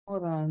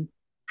Hold on.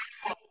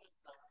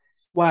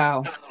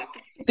 Wow.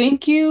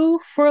 Thank you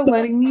for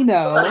letting me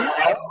know.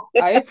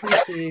 I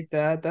appreciate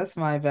that. That's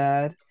my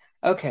bad.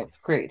 Okay,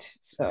 great.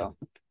 So,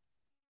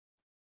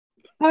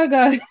 hi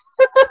guys.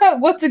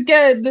 Once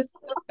again.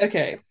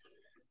 Okay.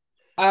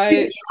 I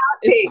it's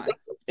Take. fine.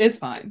 It's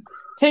fine.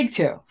 Take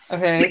two.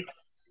 Okay.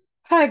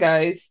 Hi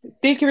guys.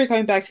 Thank you for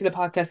coming back to the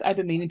podcast. I've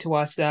been meaning to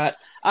watch that.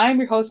 I'm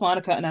your host,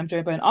 Monica, and I'm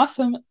joined by an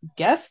awesome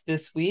guest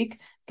this week.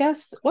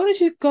 Guest, why don't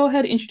you go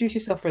ahead and introduce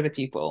yourself for the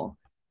people?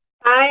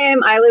 I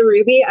am Isla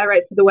Ruby. I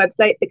write for the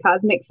website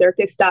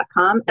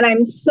thecosmiccircus.com, and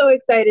I'm so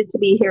excited to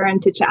be here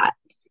and to chat.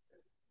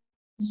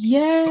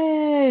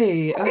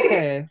 Yay!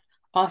 Okay.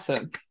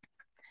 Awesome.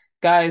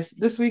 Guys,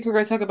 this week we're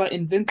going to talk about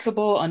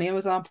Invincible on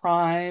Amazon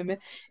Prime.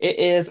 It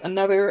is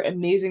another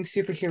amazing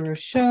superhero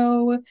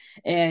show,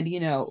 and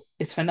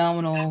it's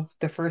phenomenal.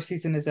 The first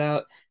season is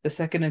out, the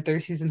second and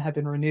third season have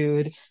been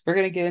renewed. We're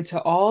going to get into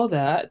all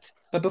that.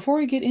 But before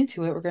we get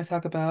into it, we're going to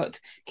talk about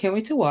Can't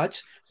Wait to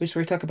Watch, which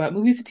we're talking about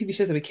movies and TV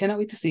shows that we cannot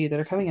wait to see that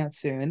are coming out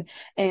soon.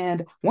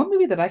 And one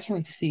movie that I can't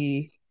wait to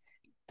see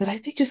that I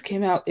think just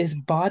came out is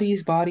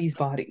Bodies, Bodies,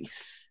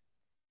 Bodies.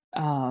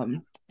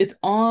 It's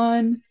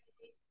on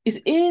is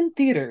in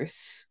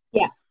theaters.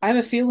 Yeah. I have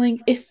a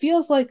feeling it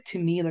feels like to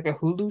me like a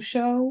Hulu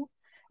show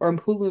or a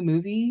Hulu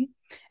movie.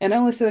 And I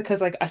only say that because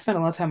like I spend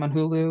a lot of time on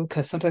Hulu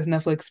because sometimes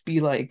Netflix be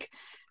like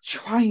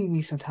trying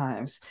me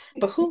sometimes.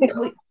 But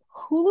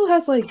Hulu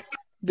has like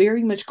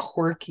very much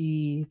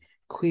quirky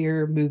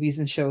queer movies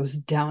and shows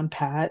down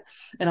pat.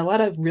 And a lot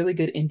of really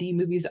good indie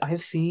movies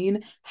I've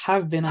seen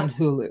have been on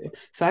Hulu.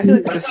 So I feel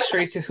like it's a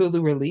straight to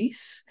Hulu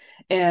release.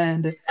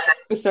 And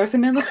it stars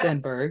Amanda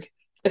Stenberg.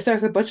 It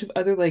stars a bunch of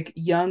other like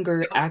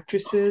younger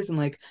actresses and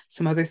like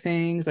some other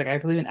things. Like I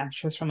believe an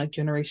actress from like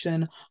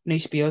Generation on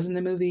HBO's in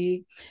the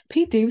movie.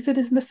 Pete Davidson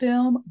is in the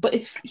film, but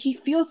if he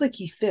feels like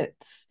he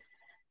fits.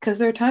 Because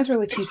there are times where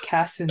like he's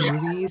cast in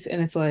movies and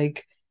it's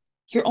like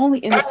you're only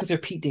in this because you're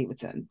Pete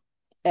Davidson.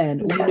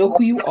 And we know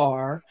who you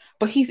are,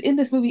 but he's in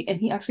this movie and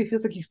he actually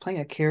feels like he's playing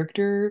a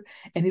character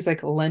and he's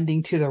like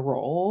lending to the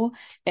role.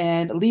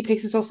 And Lee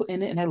Pace is also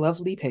in it, and I love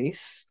Lee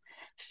Pace.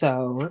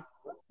 So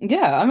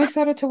yeah, I'm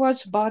excited to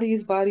watch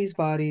Bodies, Bodies,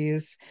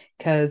 Bodies,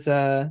 because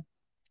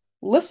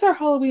let's start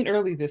Halloween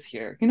early this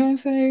year. You know what I'm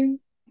saying?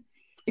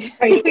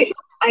 Right.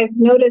 I've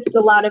noticed a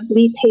lot of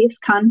Lee Pace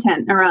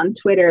content around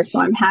Twitter, so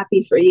I'm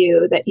happy for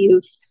you that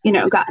you've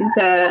gotten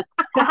to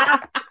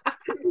have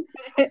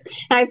it.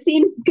 I've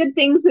seen good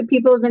things that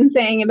people have been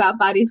saying about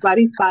bodies,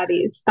 bodies,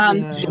 bodies.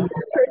 Yeah.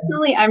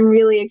 Personally, I'm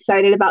really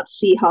excited about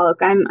She-Hulk.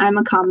 I'm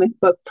a comic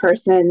book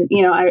person.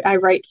 I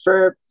write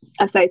for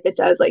a site that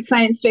does like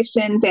science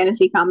fiction,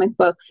 fantasy comic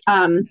books.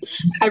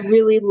 I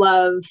really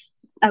love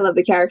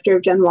the character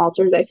of Jen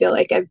Walters. I feel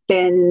like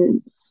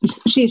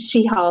she's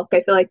She-Hulk.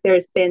 I feel like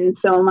there's been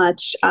so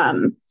much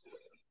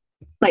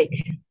like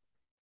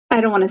I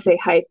don't want to say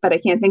hype, but I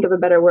can't think of a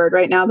better word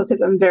right now because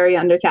I'm very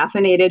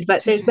undercaffeinated.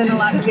 But there's been a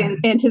lot of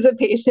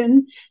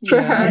anticipation for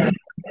Yeah. her,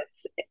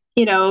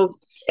 you know,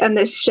 and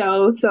this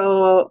show.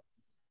 So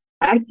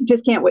I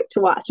just can't wait to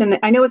watch. And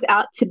I know it's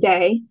out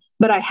today,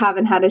 but I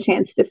haven't had a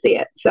chance to see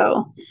it.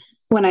 So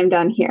when I'm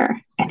done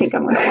here, I think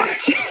I'm going to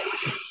watch.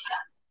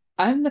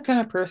 I'm the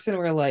kind of person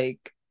where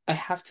like I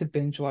have to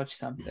binge watch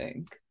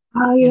something,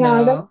 Oh you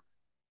yeah, that's know?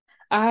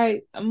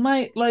 I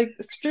might like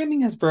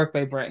streaming has broke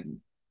my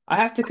brain. I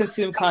have to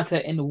consume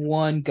content in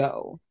one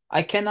go.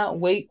 I cannot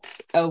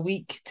wait a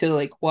week to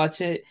like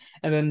watch it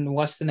and then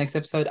watch the next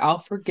episode. I'll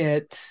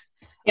forget.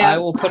 I yeah.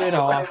 will put it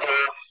off.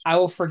 I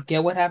will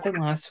forget what happened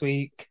last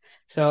week.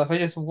 So if I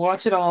just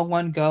watch it all in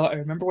one go, I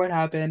remember what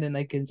happened and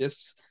I can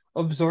just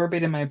absorb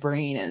it in my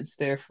brain and it's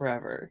there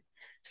forever.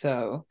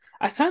 So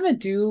I kind of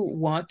do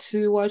want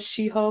to watch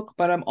She-Hulk,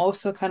 but I'm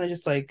also kind of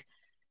just like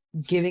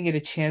giving it a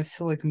chance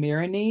to like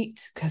marinate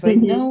because I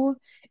Mm-hmm. know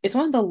it's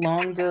one of the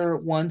longer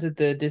ones of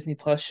the Disney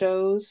Plus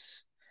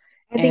shows,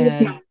 I think it's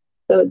and 9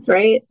 episodes,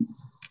 right?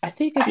 I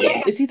think it's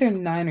Yeah. it's either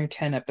 9 or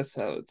 10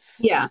 episodes,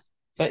 Yeah.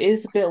 but it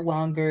is a bit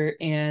longer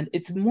and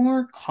it's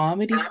more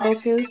comedy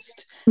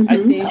focused, I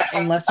Mm-hmm. think,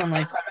 and less on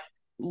like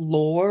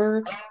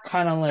lore,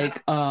 kind of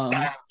like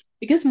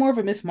it gets more of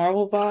a Miss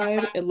Marvel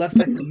vibe and less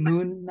like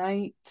Moon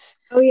Knight.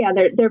 Oh yeah,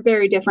 they're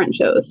very different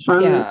shows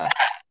from Yeah,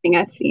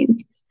 anything I've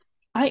seen.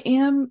 I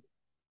am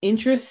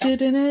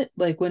interested in it.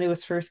 Like when it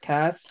was first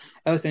cast,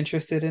 I was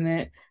interested in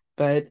it,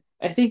 but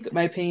I think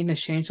my opinion has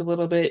changed a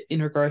little bit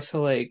in regards to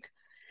like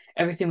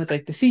everything with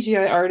like the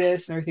CGI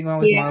artists and everything on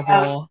with Yeah.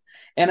 Marvel.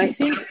 And I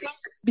think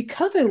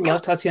because I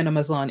love Tatiana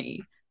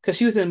Maslany, because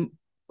she was in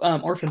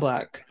Orphan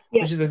Black,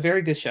 Yeah. which is a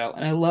very good show,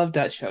 and I love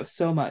that show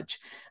so much.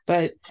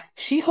 But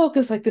She-Hulk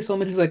is like this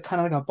woman who's like kind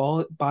of like a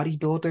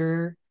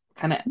bodybuilder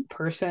kind of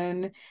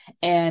person,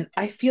 and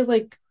I feel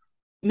like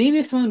maybe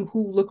if someone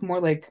who looked more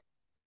like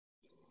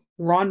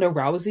Ronda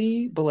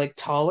Rousey, but like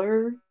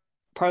taller,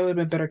 probably would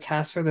have been better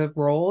cast for the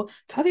role.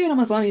 Tatiana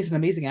Maslany is an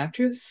amazing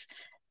actress,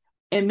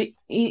 and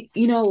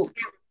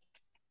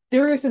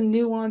there is a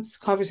nuanced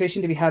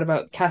conversation to be had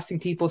about casting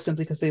people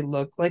simply because they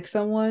look like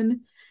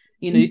someone.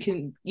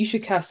 you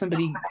should cast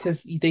somebody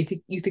because you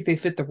think they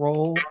fit the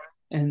role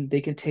and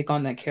they can take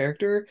on that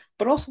character,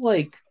 but also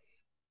like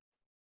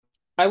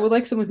I would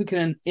like someone who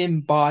can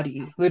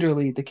embody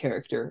literally the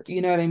character.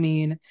 You know what I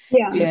mean?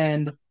 Yeah.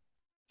 And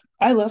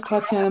I love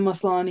Tatiana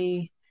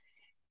Maslany,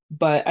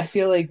 but I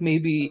feel like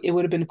maybe it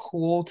would have been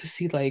cool to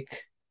see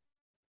like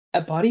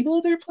a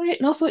bodybuilder play it.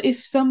 And also,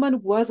 if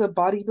someone was a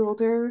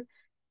bodybuilder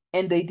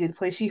and they did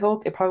play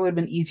She-Hulk, it probably would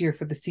have been easier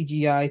for the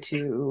CGI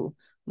to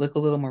look a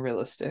little more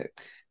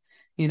realistic,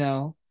 you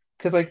know?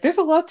 Because like there's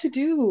a lot to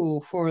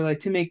do for like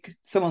to make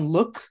someone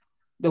look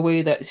the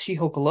way that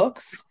She-Hulk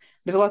looks.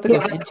 There's a lot that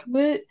goes Yeah. into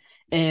it.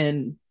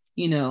 And,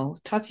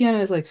 Tatiana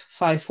is like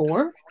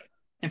 5'4"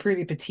 and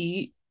pretty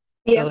petite.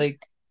 So Yeah. like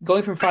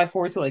going from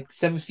 5'4" to like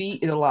 7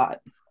 feet is a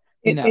lot,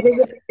 you It know?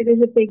 is it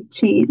is a big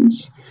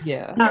change.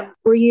 Yeah.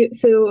 Were you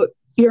so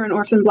you're an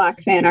Orphan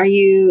Black fan? Do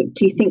you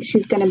think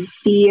she's going to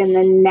be in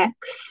the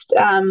next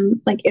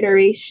like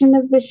iteration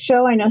of the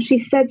show? I know she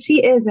said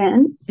she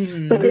isn't, but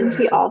Mhm. didn't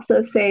she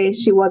also say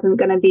she wasn't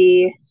going to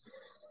be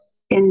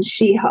in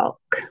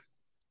She-Hulk?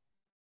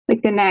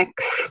 Like the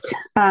next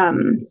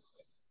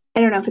I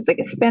don't know if it's like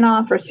a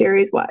spin-off or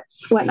series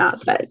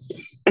whatnot, but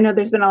I know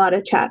there's been a lot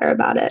of chatter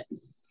about it.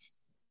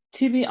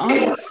 To be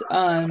honest,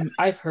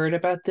 I've heard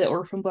about the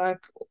Orphan Black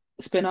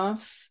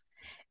spinoffs,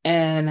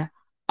 and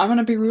I'm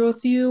gonna be real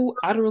with you,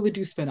 I don't really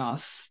do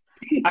spinoffs.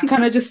 I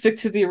kind of just stick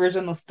to the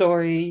original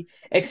story,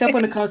 except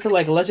when it comes to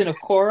like Legend of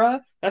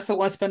Korra. That's the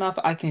one spinoff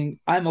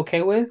I'm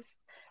okay with.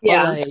 But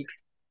Yeah. like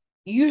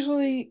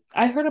usually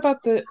I heard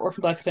about the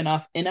Orphan Black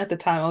spinoff, and at the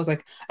time I was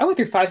like, I went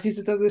through 5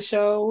 seasons of this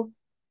show.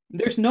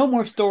 There's no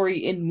more story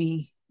in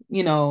me.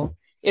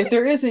 If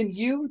there is in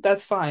you,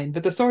 that's fine.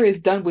 But the story is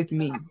done with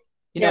me.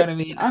 You know what Yep. I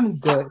mean? I'm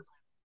good.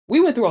 We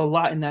went through a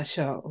lot in that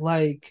show.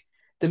 Like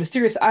the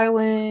Mysterious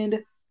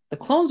Island, the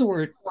clones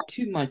were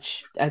too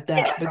much at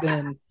that, but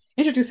then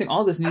introducing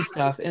all this new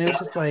stuff, and it was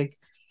just like,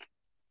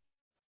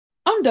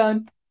 I'm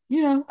done,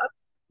 you know?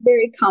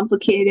 Very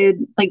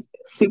complicated, like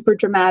super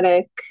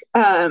dramatic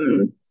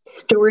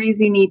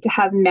stories you need to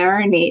have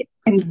marinate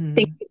and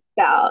think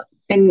Hmm. about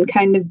and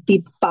kind of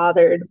be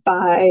bothered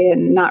by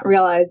and not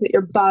realize that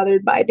you're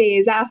bothered by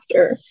days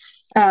after.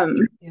 Um,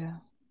 Yeah.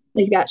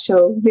 like that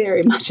show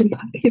very much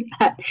embodied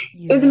that.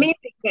 It was Yeah.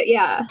 amazing, but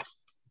yeah,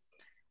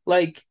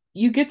 Like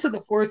you get to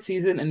the fourth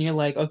season and you're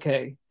like,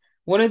 okay,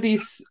 one of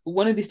these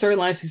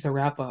storylines needs to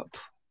wrap up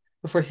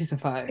before season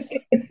five.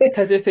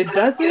 Because if it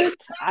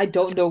doesn't, I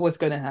don't know what's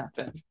gonna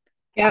happen.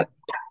 I yep,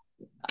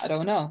 I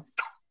don't know.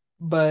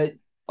 But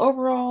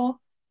overall,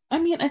 I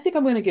mean, I think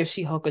I'm gonna give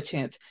She-Hulk a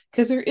chance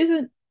because there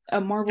isn't a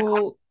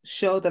Marvel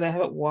show that I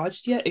haven't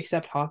watched yet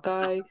except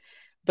Hawkeye.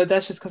 But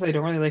that's just because I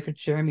don't really like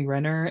Jeremy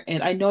Renner,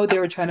 and I know they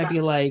were trying to be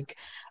like,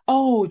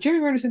 "Oh,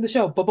 Jeremy Renner's in the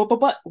show," but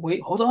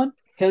wait, hold on,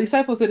 Haley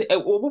Steinfeld's in it.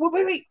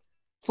 Wait.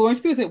 Florence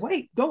Pugh's in it.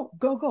 Wait, don't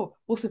go.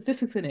 Wilson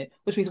Fisk's in it,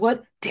 which means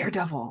what?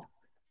 Daredevil.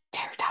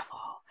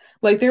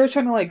 Like they were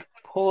trying to like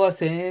pull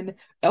us in.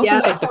 Also, yeah.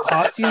 like the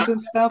costumes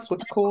and stuff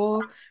looked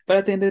cool, but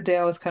at the end of the day,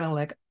 I was kind of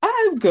like,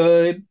 I'm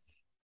good.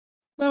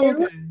 I'm There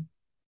were okay.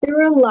 there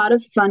were a lot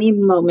of funny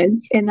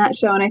moments in that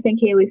show, and I think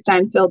Haley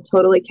Steinfeld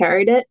totally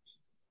carried it.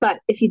 But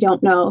if you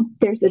don't know,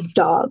 there's a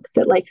dog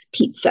that likes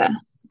pizza.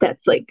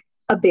 That's like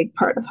a big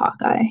part of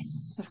Hawkeye.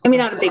 Of I mean,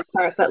 not a big course.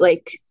 part, but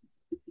like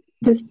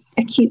just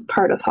a cute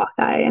part of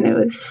Hawkeye. And it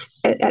was,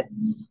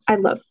 I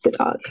love the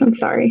dog. I'm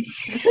sorry.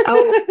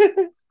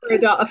 Oh,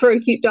 for a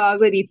cute dog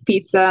that eats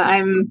pizza,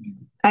 I'm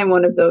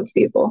one of those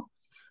people.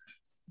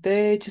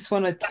 They just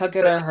want to tug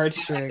at our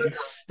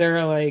heartstrings.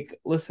 They're like,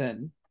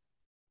 listen,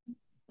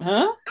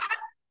 huh?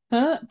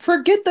 Huh?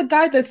 Forget the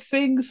guy that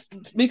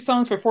makes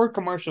songs for Ford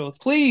commercials.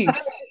 Please.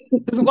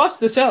 Just watch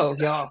the show,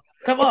 y'all.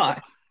 Come on.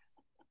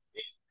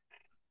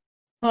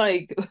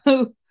 Like,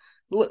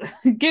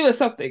 give us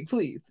something,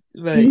 please.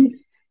 But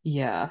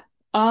yeah.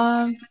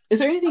 Is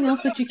there anything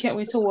else that you can't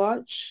wait to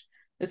watch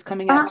that's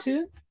coming out Uh,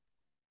 soon?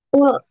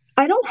 well,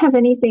 I don't have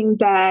anything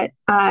that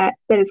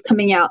is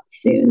coming out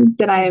soon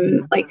that I'm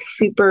Hmm. like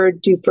super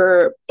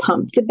duper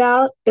pumped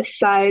about.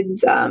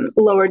 Besides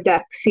Lower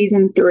Deck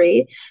season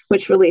 3,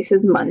 which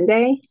releases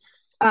Monday,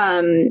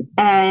 and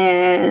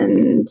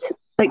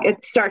like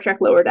it's Star Trek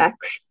Lower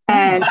Decks,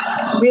 and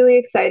Oh. really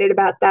excited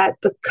about that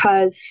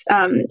because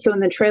so in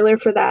the trailer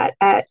for that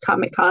at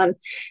Comic Con,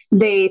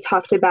 they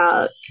talked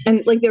about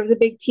and like there was a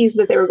big tease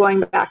that they were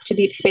going back to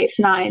Deep Space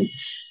Nine.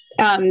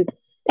 Um,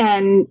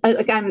 and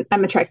like I'm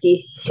a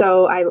Trekkie,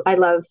 so I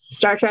love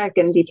Star Trek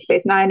and Deep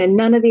Space Nine, and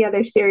none of the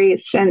other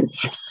series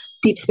since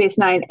Deep Space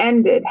Nine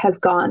ended has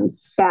gone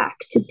back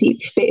to Deep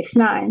Space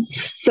Nine.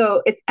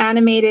 So it's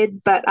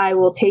animated, but I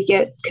will take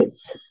it because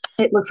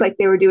it looks like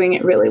they were doing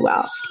it really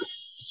well.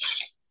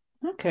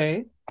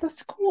 Okay,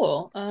 that's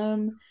cool.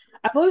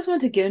 I've always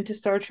wanted to get into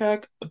Star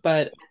Trek,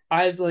 but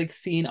I've like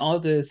seen all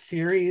the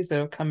series that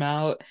have come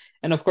out,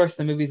 and of course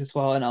the movies as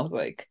well. And I was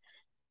like,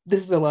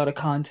 this is a lot of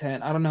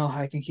content. I don't know how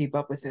I can keep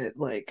up with it.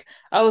 Like,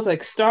 I was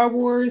like, Star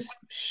Wars,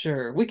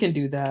 sure, we can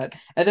do that.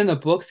 And then the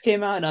books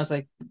came out, and I was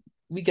like,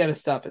 we gotta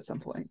stop at some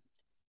point.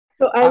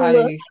 So I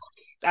looked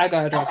I I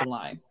gotta draw the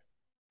line.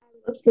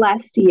 looked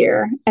last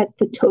year at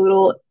the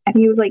total. I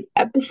think it was like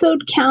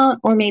episode count,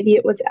 or maybe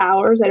it was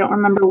hours. I don't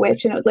remember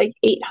which, and it was like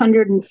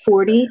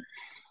 840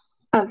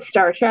 of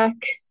Star Trek.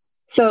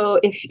 So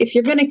if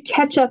you're going to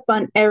catch up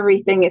on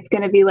everything, it's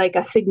going to be like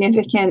a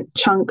significant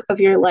chunk of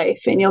your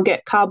life, and you'll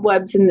get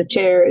cobwebs in the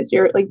chairs.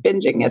 You're like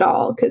binging it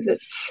all because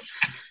it's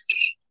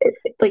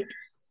like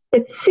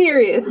it's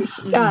serious,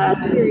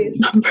 Hmm. serious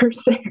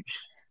numbers there.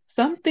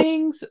 Some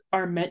things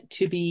are meant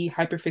to be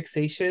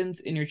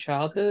hyperfixations in your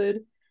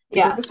childhood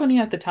because Yeah. that's when you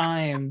have the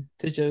time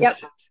to Yep.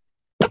 just,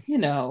 you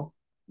know,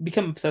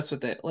 become obsessed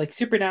with it. Like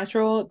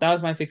Supernatural, that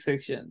was my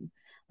fixation.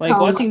 Like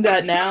Oh watching my.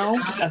 that now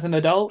as an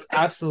adult,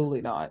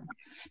 absolutely not.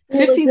 Well,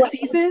 like 15 what?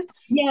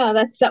 seasons? Yeah,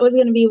 that was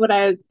going to be what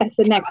I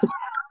said next.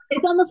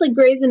 It's almost like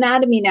Grey's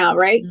Anatomy now,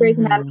 right? Grey's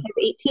Anatomy Hmm.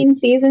 has 18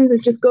 seasons.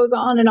 It just goes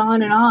on and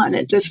on and on. Hmm.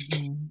 It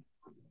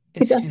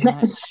It's too doesn't end.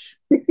 much.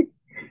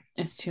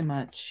 It's too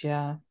much,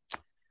 yeah.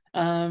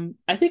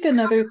 I think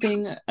another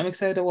thing I'm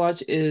excited to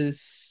watch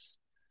is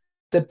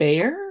The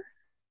Bear,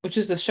 which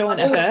is a show on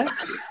Oh, FX,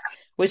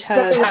 which the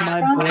has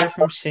my boy restaurant.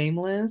 from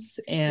Shameless.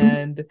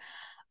 And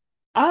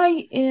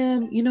I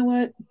am, you know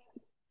what?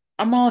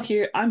 I'm all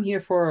here. I'm here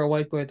for a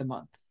white boy of the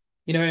month.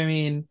 You know what I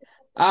mean?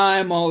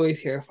 I'm always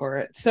here for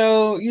it.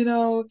 So,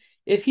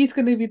 if he's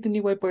gonna be the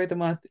new white boy of the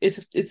month,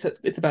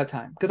 it's about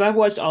time. Because I've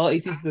watched all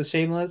 8 seasons of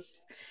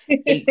Shameless,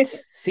 8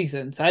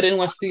 seasons. I didn't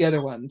watch the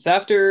other ones.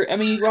 After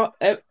Emmy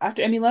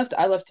left,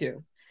 I left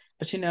too.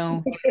 But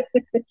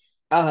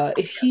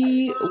if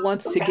he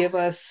wants to give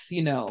us,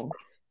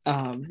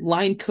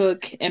 line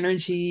cook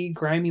energy,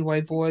 grimy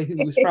white boy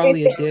who's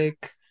probably a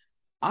dick,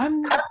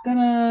 I'm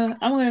gonna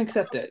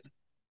accept it.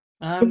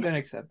 I'm gonna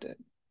accept it.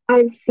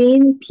 I've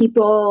seen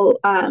people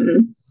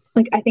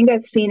like I think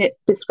I've seen it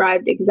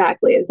described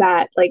exactly as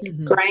that, like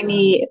Hmm.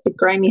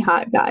 grimy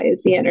hot guy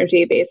is the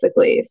energy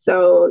basically.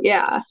 So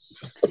yeah.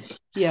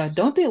 Yeah,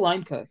 don't date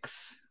line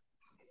cooks.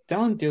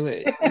 Don't do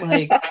it.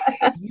 Like,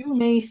 you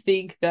may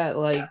think that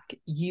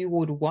you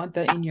would want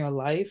that in your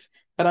life,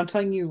 but I'm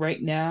telling you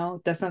right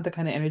now, that's not the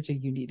kind of energy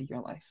you need in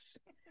your life.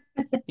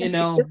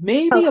 Just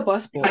Maybe help. a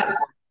busboy.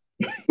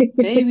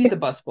 Maybe the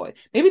busboy.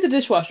 Maybe the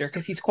dishwasher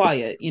because he's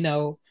quiet.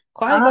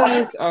 Quiet Ah,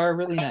 guys are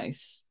really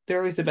nice. They're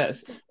always the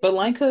best. But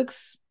line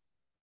cooks,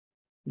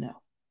 no.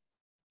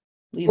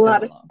 a Leave that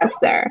lot of alone. stress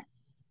there.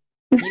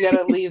 You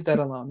gotta leave that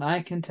alone.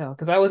 I can tell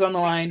because I was on the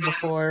line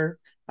before.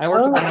 I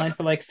worked on the Oh, line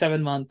for like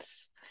 7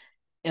 months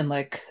in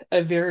like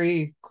a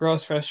very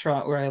gross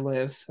restaurant where I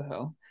live.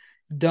 So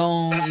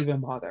don't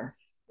even bother.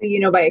 you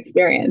know by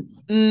experience.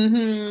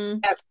 Hmm.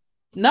 Yep.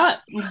 Not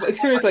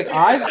experience like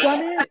I've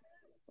done it,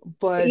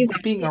 But you've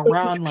but being people,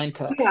 around line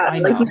cooks, yeah, I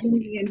like know. you've been in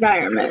the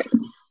environment.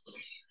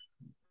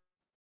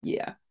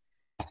 Yeah.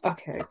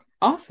 Okay.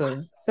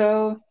 Awesome.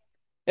 So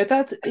if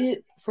that's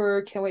it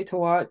for Can't Wait to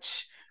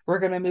Watch, we're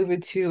gonna move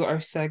into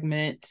our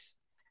segment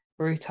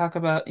where we talk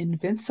about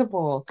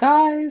Invincible.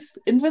 Guys,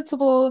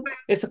 Invincible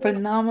is a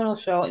phenomenal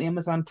show on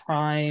Amazon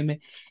Prime,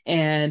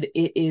 and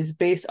it is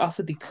based off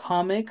of the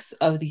comics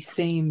of the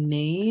same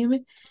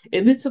name.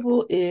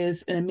 Invincible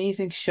is an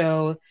amazing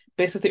show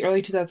based off the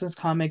early 2000s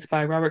comics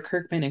by Robert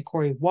Kirkman and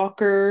Cory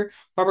Walker.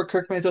 Robert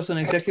Kirkman is also an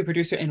executive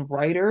producer and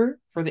writer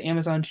for the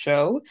Amazon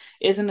show.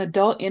 It is an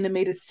adult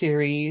animated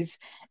series,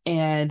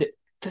 and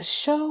the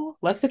show,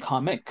 like the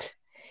comic,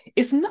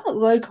 is not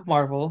like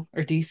Marvel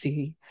or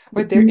DC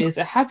where there is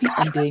a happy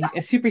ending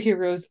and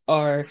superheroes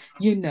are,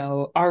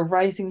 are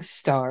rising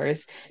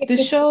stars. The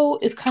show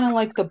is kind of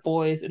like The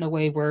Boys in a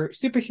way where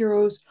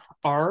superheroes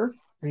are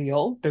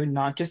real. They're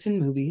not just in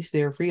movies,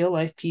 they're real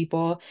life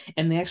people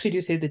and they actually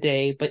do save the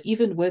day. But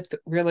even with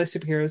real life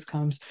superheroes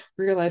comes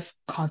real life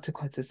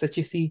consequences that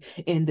you see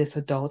in this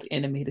adult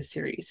animated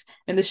series.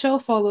 And the show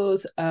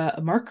follows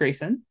Mark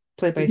Grayson,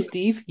 played by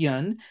Steve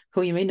Yeun,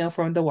 who you may know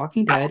from The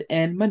Walking Dead,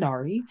 and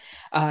Minari.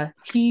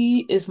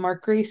 He is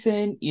Mark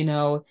Grayson,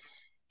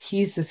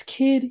 he's this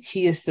kid.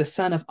 He is the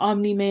son of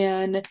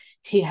Omni-Man.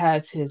 He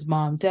has his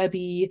mom,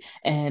 Debbie,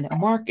 and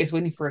Mark is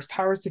waiting for his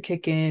powers to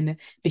kick in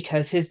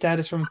because his dad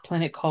is from a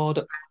planet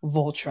called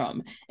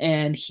Voltrum.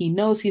 And he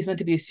knows he's meant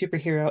to be a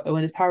superhero. And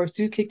when his powers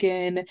do kick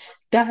in,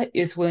 that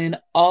is when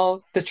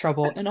all the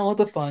trouble and all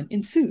the fun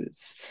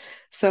ensues.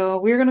 So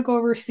we're going to go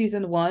over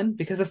season one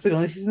because that's the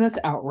only season that's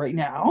out right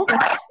now.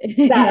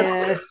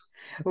 Sad. And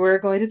we're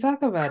going to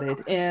talk about it.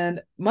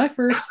 And my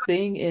first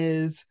thing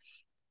is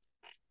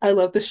I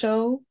love the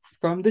show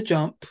from the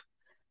jump.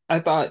 I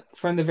thought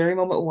from the very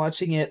moment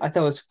watching it, I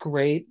thought it was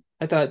great.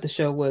 I thought the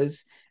show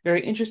was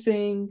very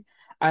interesting.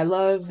 I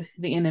love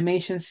the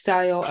animation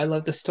style. I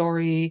love the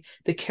story.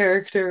 The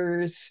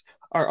characters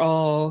are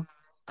all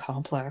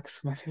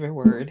complex, my favorite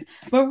word.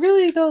 But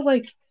really though,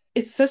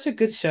 it's such a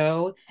good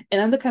show.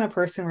 And I'm the kind of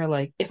person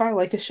where if I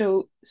like a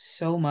show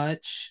so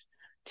much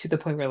to the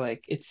point where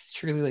it's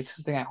truly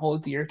something I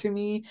hold dear to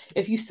me.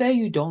 If you say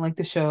you don't like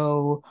the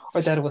show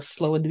or that it was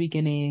slow in the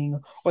beginning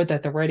or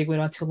that the writing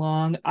went on too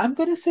long, I'm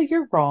gonna say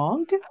you're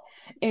wrong.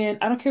 And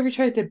I don't care if you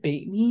try to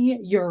debate me,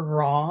 you're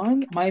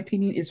wrong. My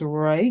opinion is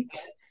right.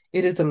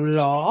 It is the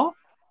law.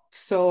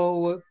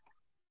 So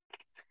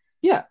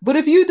Yeah, but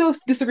if you don't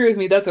disagree with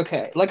me, that's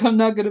okay. Like, I'm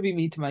not gonna be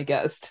mean to my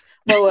guest.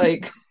 But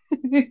like,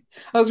 I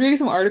was reading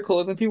some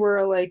articles and people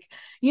were like,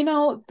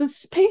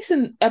 the pace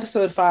in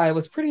episode five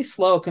was pretty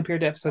slow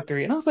compared to episode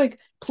three. And I was like,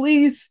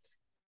 please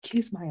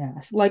kiss my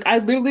ass. Like, I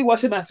literally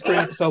watched a massacre in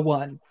episode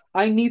one.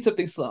 I need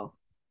something slow.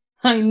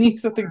 I need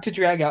something to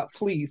drag out,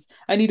 please.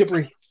 I need to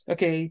breathe.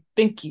 Okay,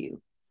 thank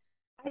you.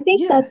 I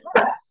think Yeah. that's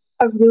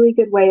a really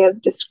good way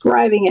of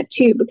describing it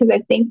too, because I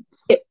think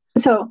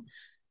so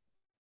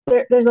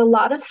there's a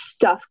lot of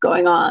stuff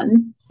going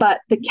on,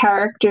 but the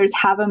characters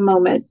have a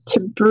moment to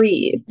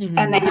breathe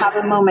and they Hmm. have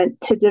a moment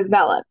to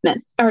develop,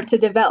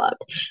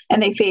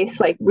 and they face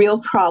like real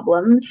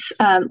problems,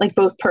 like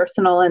both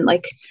personal and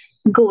like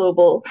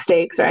global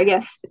stakes, or I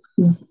guess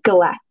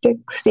galactic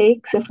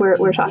stakes, if we're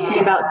Yeah. talking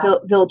about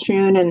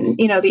Viltrune and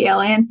the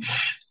alien.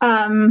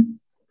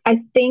 I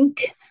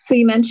think so.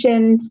 You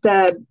mentioned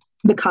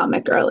the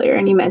comic earlier,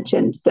 and you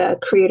mentioned the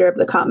creator of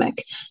the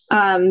comic.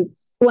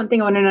 One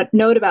thing I want to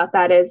note about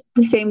that is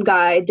the same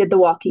guy did the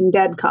Walking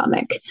Dead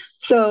comic.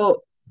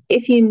 So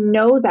if you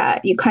know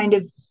that, you kind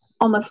of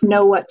almost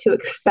know what to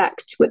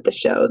expect with the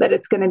show. That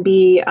it's going to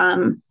be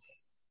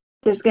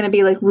there's going to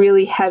be like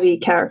really heavy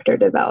character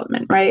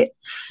development, right?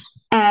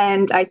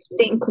 And I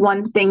think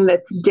one thing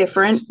that's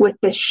different with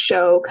this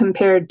show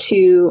compared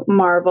to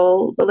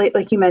Marvel,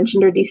 like you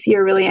mentioned, or DC,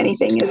 or really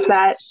anything, is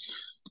that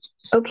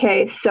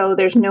okay, so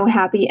there's no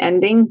happy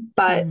ending,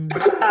 but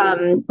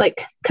Hmm.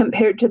 like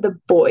compared to the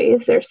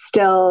boys, there's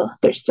still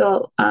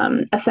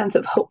a sense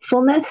of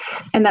hopefulness,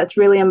 and that's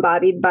really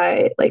embodied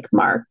by like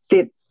Mark,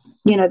 the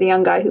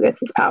young guy who gets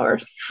his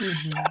powers,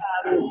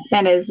 Hmm.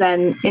 and is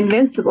then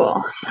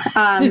invincible.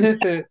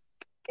 I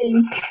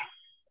think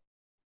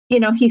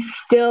he's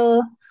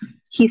still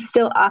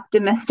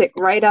optimistic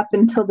right up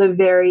until the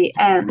very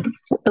end,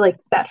 like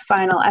that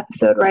final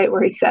episode, right,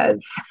 where he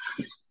says,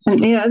 and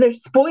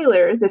there's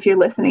spoilers if you're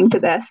listening to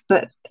this,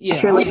 but if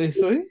Yeah, you're like,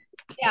 obviously.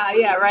 yeah,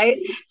 yeah, right.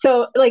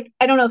 So like,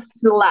 I don't know if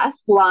it's the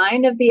last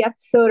line of the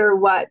episode or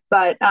what,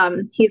 but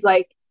he's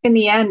like, in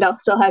the end, I'll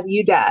still have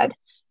you, Dad,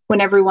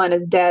 when everyone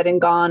is dead and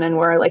gone, and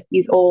we're like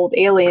these old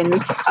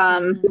aliens.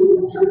 Hmm.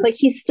 Like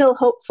he's still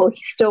hopeful.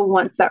 He still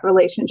wants that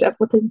relationship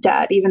with his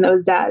dad, even though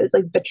his dad has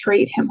like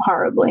betrayed him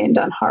horribly and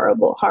done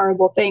horrible,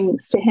 horrible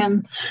things to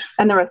him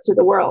and the rest of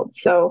the world.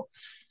 So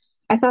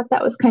I thought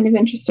that was kind of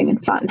interesting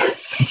and fun.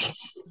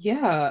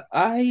 Yeah,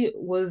 I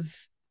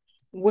was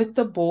with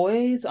The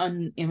Boys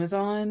on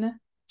Amazon,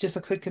 just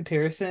a quick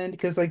comparison,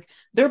 because like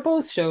they're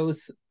both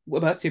shows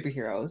about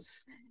superheroes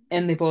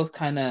and they both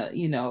kind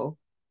of,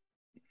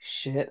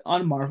 shit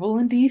on Marvel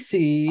and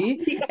DC,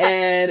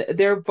 and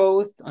they're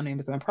both on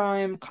Amazon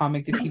Prime,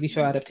 comic to TV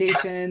show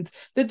adaptations.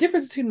 The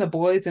difference between The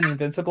Boys and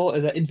Invincible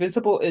is that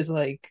Invincible is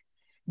like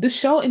the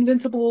show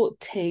Invincible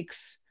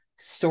takes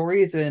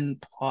stories and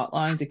plot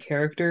lines and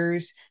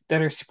characters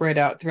that are spread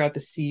out throughout the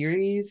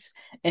series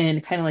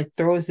and kind of like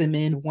throws them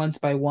in once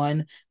by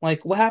one.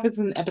 Like what happens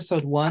in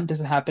episode one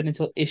doesn't happen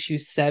until issue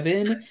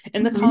seven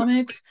in the Mhm.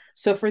 comics.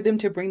 So for them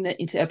to bring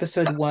that into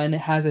episode one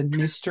has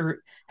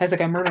like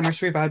a murder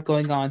mystery vibe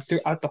going on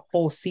throughout the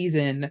whole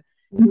season.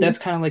 Mhm. That's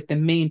kind of like the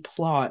main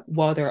plot,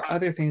 while there are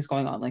other things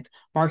going on, like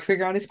Mark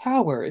figuring out his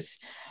powers,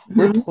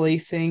 Mhm.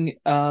 replacing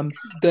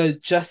the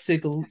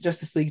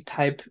Justice League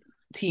type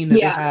team that they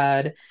Yeah,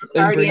 had, and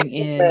Guardians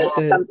bringing of in the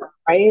the something,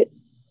 right?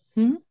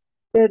 hmm?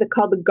 They're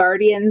called the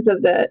Guardians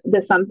of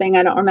the something.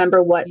 I don't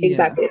remember what Yeah.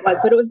 exactly it was,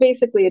 but it was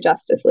basically a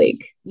Justice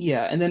League.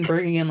 Yeah, and then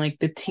bringing in like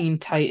the Teen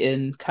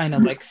Titan kind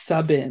of like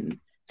sub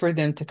in for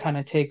them to kind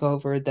of take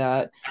over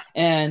that.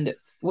 And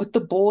with the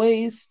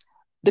boys,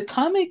 the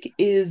comic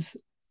is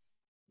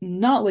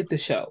not like the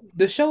show.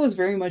 The show is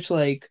very much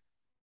like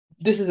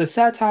this is a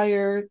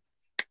satire.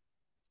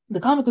 The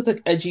comic was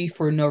like edgy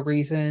for no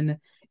reason.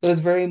 It was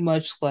very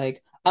much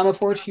like I'm a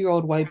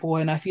 40-year-old white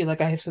boy and I feel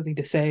like I have something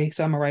to say,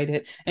 so I'm gonna write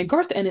it. And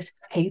Garth Ennis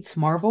hates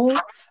Marvel,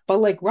 but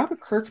like Robert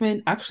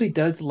Kirkman actually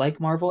does like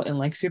Marvel and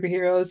like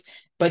superheroes,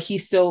 but he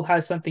still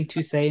has something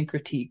to say and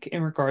critique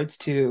in regards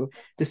to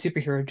the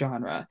superhero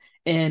genre.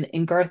 And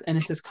in Garth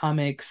Ennis's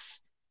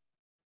comics,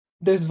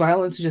 there's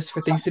violence just for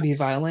things to be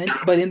violent,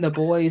 but in The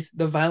Boys,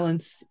 the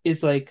violence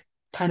is like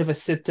kind of a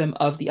symptom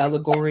of the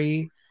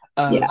allegory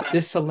Yeah. of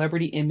this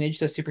celebrity image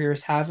that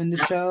superheroes have in the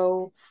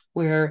show,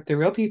 where they're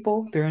real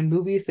people, they're in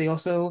movies, they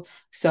also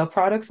sell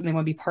products and they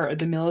want to be part of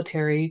the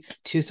military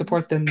to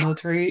support the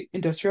military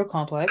industrial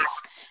complex.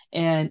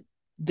 And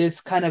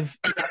this kind of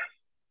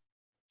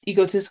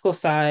egotistical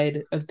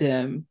side of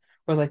them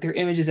where like their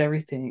image is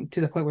everything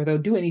to the point where they'll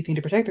do anything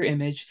to protect their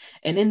image,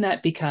 and in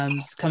that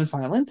becomes comes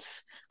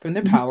violence from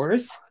their Mhm.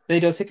 powers. They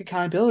don't take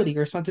accountability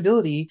or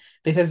responsibility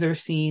because they're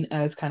seen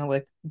as kind of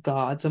like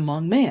gods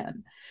among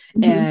man.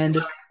 Mhm.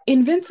 And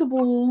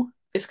Invincible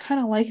is kind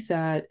of like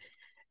that,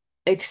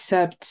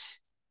 except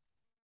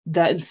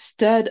that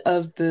instead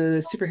of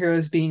the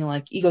superheroes being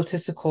like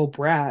egotistical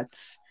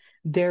brats,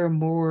 they're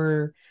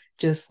more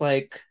just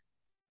like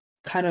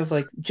kind of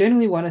like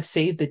generally want to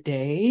save the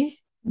day.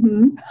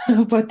 Mhm.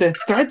 But the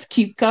threats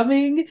keep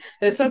coming.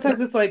 And sometimes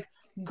it's like,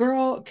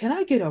 girl, can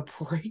I get a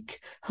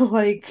break?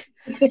 Like,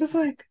 it's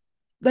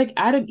like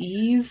Adam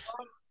Eve,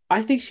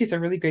 I think she's a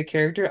really great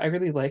character. I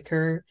really like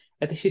her.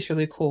 I think she's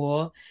really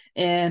cool.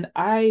 And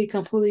I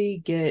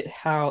completely get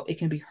how it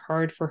can be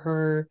hard for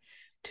her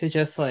to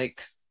just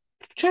like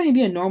try and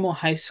be a normal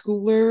high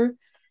schooler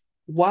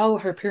while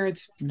her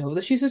parents know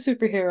that she's a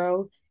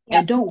superhero Yep.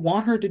 and don't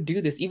want her to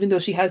do this, even though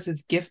she has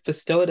this gift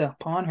bestowed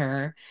upon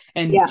her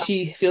and Yeah.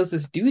 she feels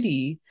this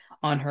duty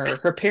on her.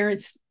 Her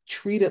parents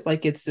treat it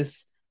like it's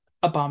this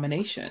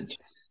abomination,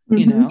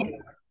 you Hmm. know?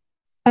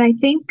 And I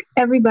think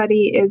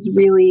everybody is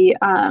really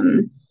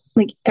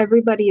like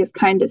everybody is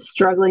kind of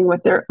struggling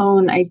with their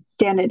own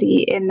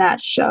identity in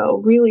that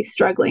show, really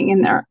struggling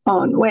in their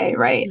own way,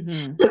 right?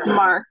 Hmm. Because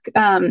Mark,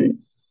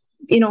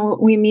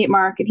 we meet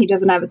Mark and he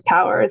doesn't have his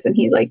powers and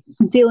he's like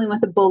dealing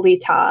with a bully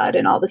Todd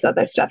and all this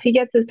other stuff. He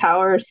gets his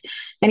powers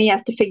and he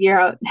has to figure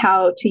out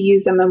how to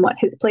use them and what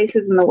his place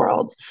is in the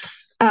world.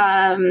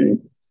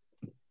 Um,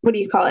 what do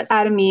you call it?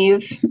 Adam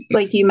Eve,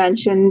 like you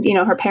mentioned,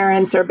 her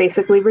parents are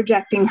basically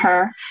rejecting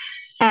her.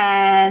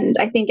 And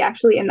I think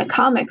actually in the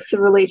comics,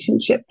 the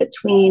relationship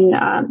between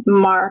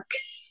Mark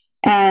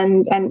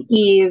and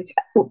Eve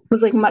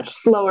was like much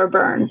slower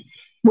burn.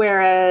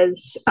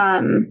 Whereas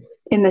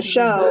in the Hmm.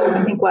 show,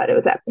 I think what it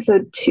was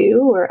episode 2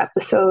 or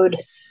episode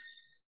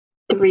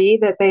 3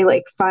 that they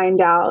like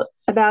find out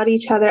about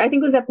each other. I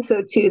think it was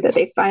episode 2 that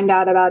they find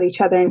out about each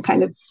other and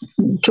kind of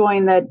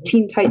join the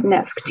Teen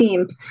Titan-esque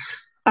team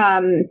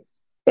um,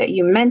 that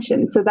you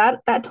mentioned. So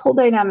that whole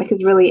dynamic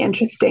is really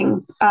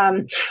interesting.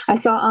 I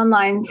saw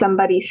online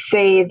somebody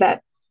say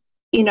that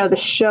the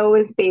show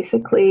is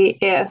basically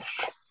if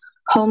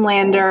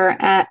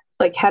Homelander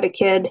like had a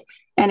kid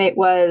and it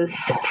was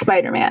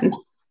Spider-Man,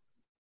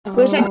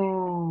 which I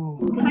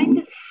Oh, kind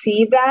of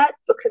see that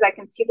because I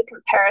can see the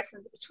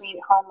comparisons between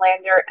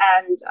Homelander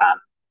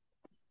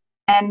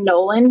and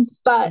Nolan,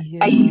 but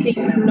I yeah. think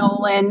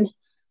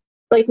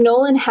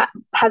Nolan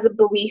has a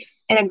belief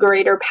in a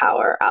greater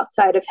power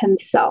outside of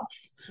himself,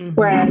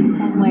 whereas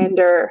Hmm.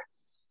 Homelander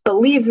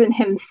believes in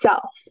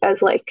himself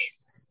as like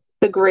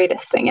the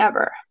greatest thing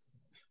ever.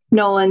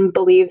 Nolan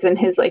believes in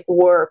his like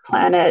war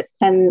planet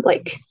and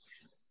like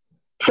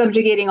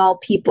subjugating all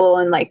people,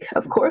 and like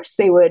of course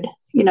they would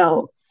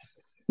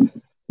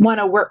want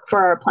to work for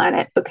our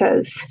planet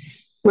because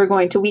we're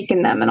going to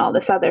weaken them and all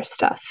this other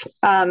stuff.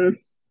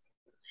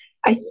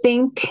 I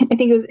think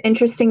it was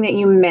interesting that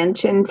you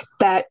mentioned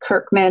that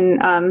Kirkman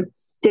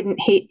didn't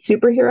hate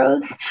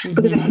superheroes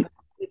because I Hmm. think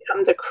it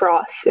comes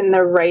across in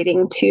the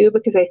writing too.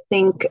 Because I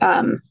think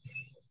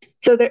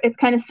it's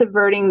kind of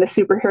subverting the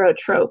superhero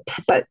tropes,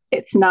 but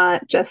it's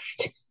not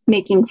just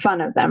making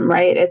fun of them,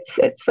 right?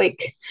 It's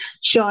like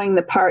showing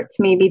the parts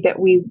maybe that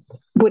we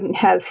wouldn't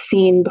have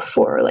seen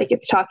before. Like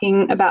it's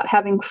talking about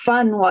having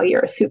fun while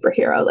you're a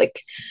superhero.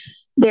 Like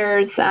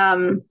there's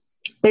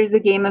there's the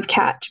game of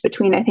catch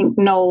between I think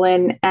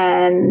Nolan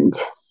and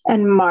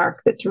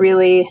Mark that's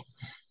really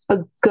a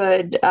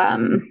good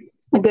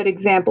a good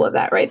example of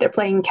that, right? They're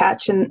playing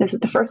catch, and is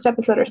it the first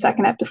episode or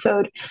second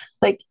episode?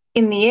 Like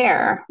in the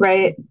air,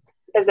 right?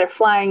 As they're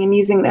flying and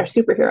using their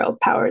superhero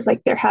powers,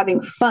 like they're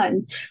having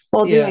fun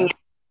while doing Yeah.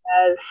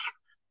 it. As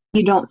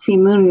you don't see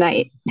Moon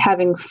Knight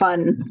having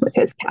fun with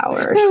his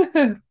powers.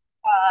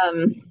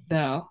 Um,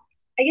 No.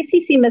 I guess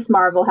you see Miss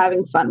Marvel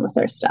having fun with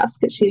her stuff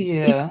because she's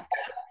Yeah.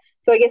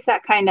 so I guess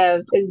that kind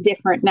of is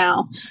different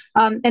now.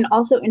 And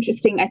also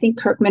interesting, I think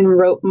Kirkman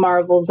wrote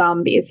Marvel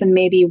Zombies and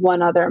maybe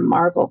one other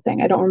Marvel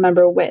thing. I don't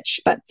remember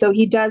which, but so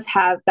he does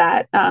have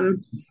that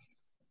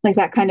like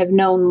that kind of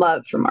known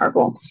love for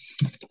Marvel.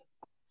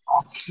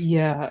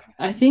 Yeah.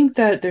 I think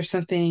that there's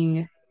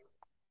something,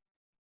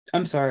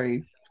 I'm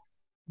sorry.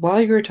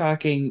 While you were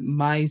talking,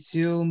 my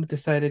Zoom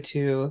decided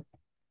to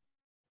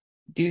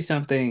do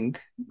something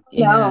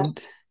No.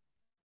 and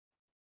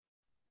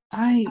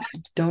I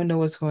don't know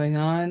what's going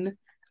on.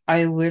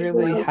 I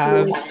literally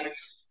have,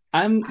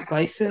 I'm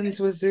licensed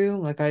with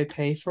Zoom, like I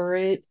pay for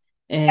it,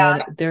 Yeah,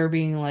 and they're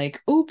being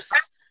like,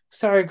 oops,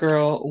 sorry,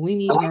 girl, we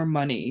need more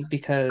money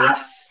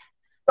because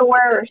the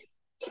worst.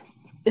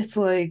 it's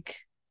like,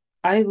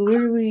 I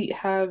literally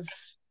have,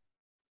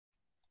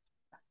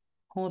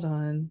 hold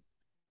on.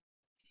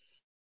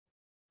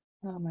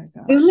 Oh my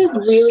Zoom gosh. is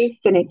really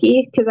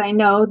finicky because I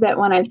know that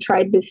when I've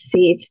tried to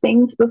save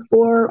things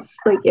before,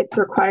 like it's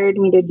required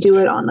me to do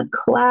it on the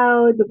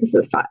cloud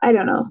because I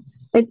don't know.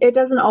 It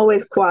doesn't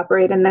always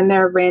cooperate, and then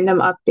there are random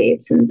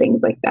updates and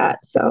things like that.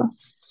 So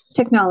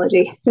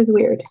technology is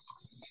weird.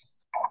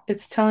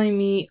 It's telling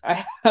me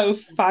I have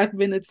 5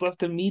 minutes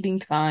left of meeting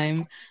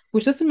time,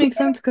 which doesn't make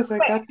sense because I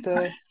got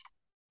the,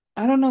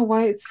 I don't know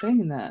why it's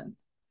saying that.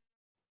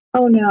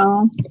 Oh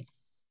no.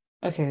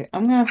 Okay,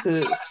 I'm gonna have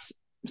to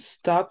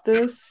stop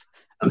this.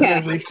 I'm gonna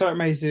Okay. restart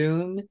my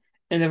Zoom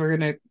and then we're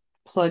gonna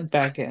plug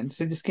back in.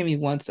 So just give me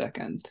 1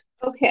 second.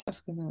 Okay. I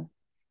was gonna,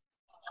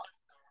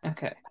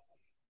 okay.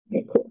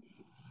 Okay, cool.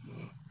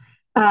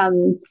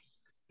 Um,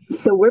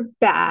 so we're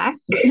back.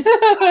 We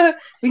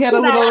had a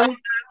So that, little yeah,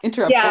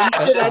 interruption. so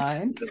That's that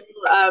fine.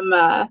 um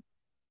uh,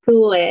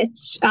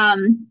 glitch.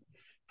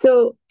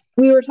 So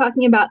we were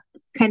talking about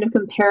kind of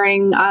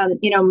comparing,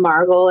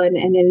 Marvel and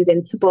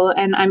Invincible,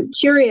 and I'm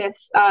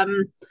curious,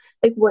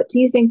 like, what do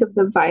you think of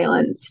the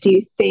violence? Do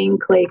you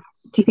think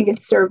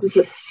it serves as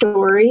a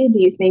story? Do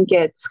you think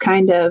it's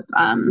kind of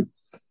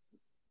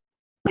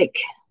like,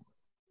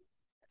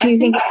 do I you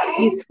think think it's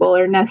useful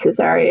or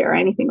necessary or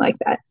anything like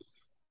that?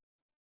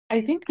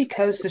 I think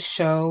because the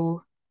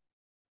show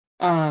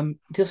deals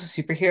with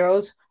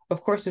superheroes,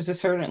 of course there's a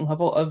certain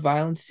level of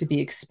violence to be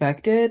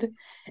expected.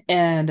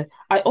 And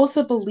I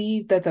also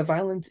believe that the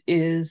violence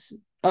is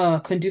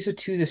conducive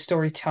to the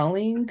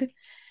storytelling.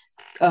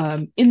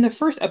 In the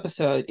first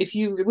episode, if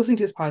you're listening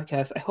to this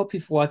podcast, I hope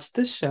you've watched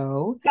the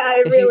show. Yeah,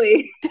 I If you've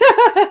really.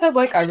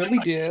 like I really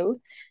do.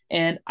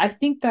 And I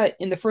think that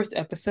in the first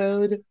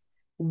episode,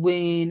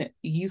 when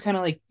you kind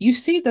of like you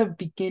see the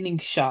beginning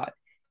shot,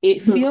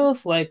 it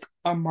feels like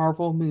a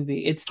Marvel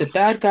movie. It's the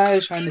bad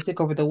guys trying to take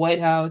over the White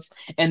House,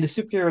 and the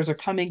superheroes are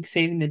coming,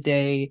 saving the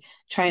day,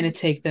 trying to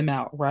take them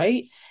out,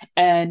 right?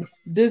 And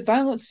this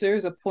violence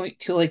serves a point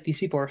to like these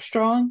people are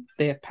strong,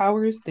 they have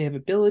powers, they have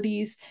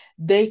abilities,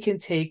 they can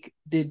take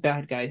the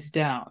bad guys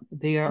down.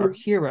 They are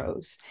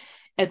heroes.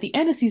 At the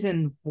end of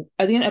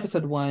at the end of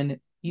episode one,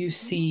 you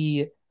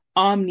see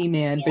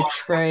Omni-Man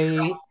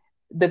betray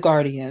the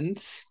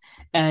Guardians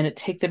and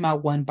take them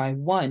out one by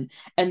one.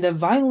 And the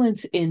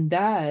violence in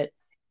that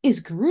is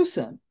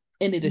gruesome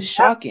and it is Yep.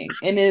 shocking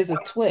and it is a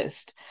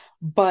twist,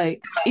 but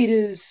it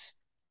is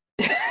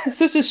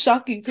such a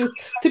shocking twist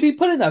to be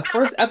put in the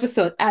first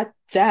episode at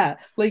that.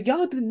 Like,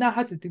 y'all did not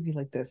have to do me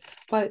like this,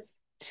 but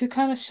to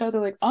kind of show that,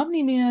 like,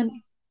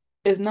 Omni-Man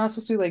is not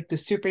supposed to be like the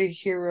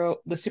superhero,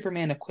 the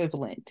Superman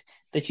equivalent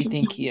that you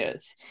think he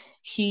is.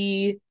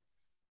 He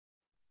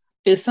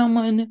is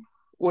someone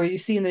where you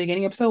see in the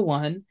beginning of episode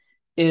one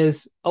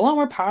is a lot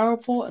more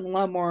powerful and a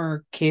lot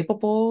more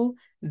capable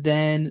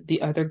than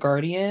the other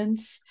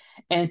Guardians.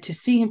 And to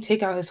see him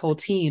take out his whole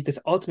team, this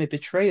ultimate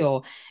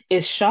betrayal,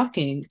 is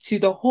shocking to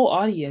the whole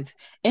audience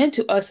and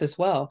to us as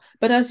well.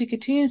 But as you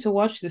continue to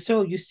watch the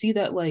show, you see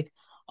that like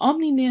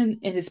Omni-Man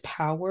and his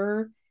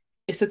power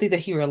is something that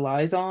he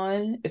relies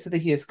on, it's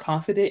something he is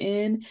confident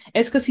in. And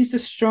it's because he's the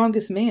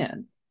strongest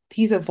man.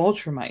 He's a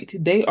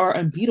Viltrumite. They are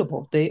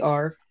unbeatable. They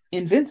are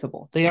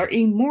invincible. They are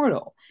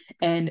immortal.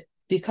 And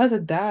because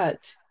of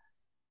that,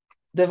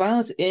 the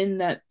violence in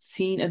that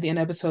scene at the end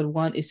of episode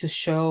one is to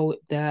show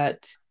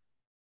that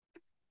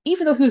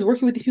even though he was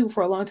working with these people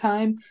for a long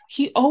time,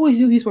 he always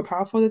knew he was more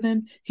powerful than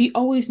them. He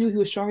always knew he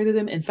was stronger than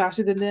them and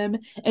faster than them.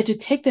 And to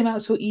take them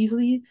out so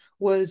easily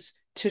was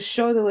to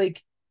show that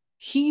like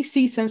he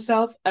sees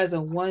himself as a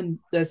one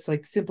that's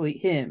like simply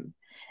him.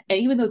 And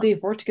even though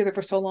they've worked together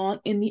for so long,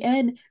 in the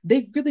end,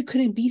 they really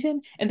couldn't beat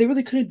him and they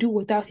really couldn't do it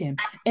without him.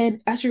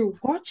 And as you're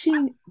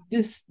watching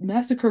this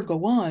massacre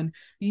go on,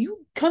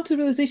 you come to the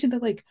realization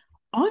that like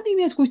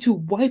Omni-Man is going to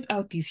wipe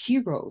out these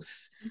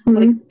heroes,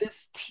 like Mhm.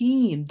 this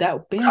team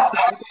that band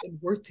together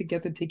and work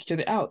together to take each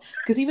other out.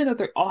 Because even though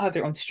they all have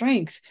their own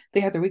strengths, they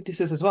have their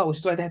weaknesses as well, which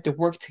is why they have to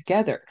work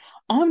together.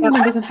 Yep.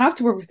 Omni-Man doesn't have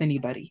to work with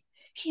anybody.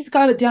 He's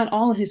got it down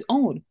all on his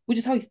own, which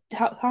is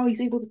how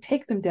he's able to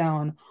take them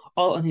down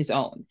all on his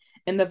own.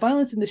 And the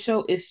violence in the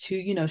show is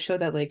to, show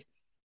that like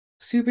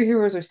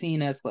superheroes are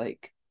seen as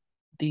like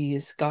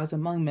these gods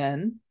among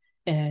men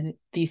and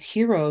these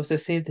heroes that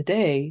save the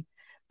day,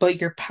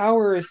 but your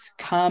powers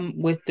come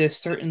with this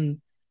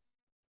certain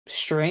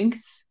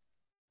strength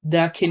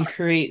that can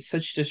create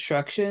such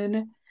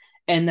destruction,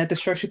 and that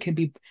destruction can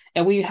be,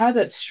 and when you have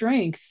that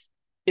strength,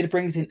 it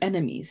brings in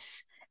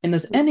enemies, and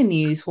those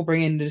enemies will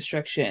bring in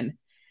destruction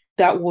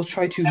that will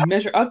try to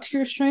measure up to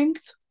your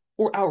strength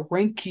or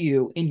outrank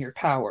you in your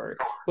power,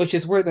 which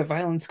is where the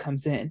violence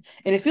comes in.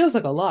 And it feels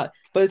like a lot,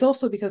 but it's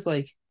also because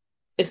like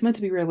it's meant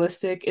to be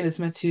realistic and it's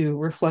meant to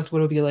reflect what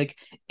it would be like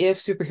if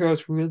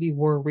superheroes really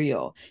were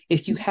real.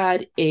 If you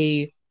had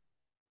a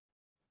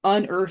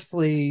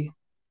unearthly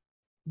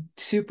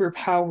super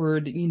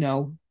powered,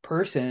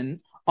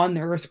 person on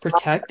the earth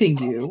protecting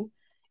you,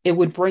 it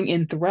would bring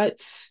in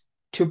threats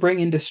to bring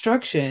in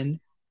destruction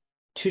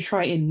to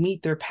try and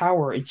meet their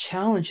power and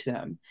challenge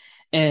them.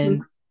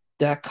 And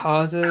that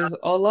causes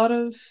a lot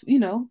of,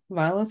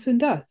 violence and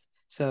death.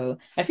 So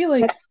I feel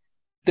like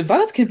the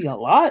violence can be a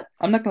lot.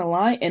 I'm not gonna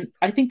lie. And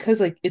I think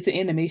because like it's an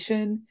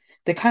animation,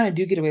 they kind of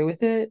do get away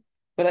with it.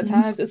 But at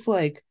times it's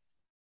like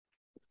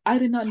I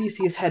did not need to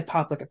see his head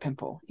pop like a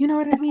pimple. You know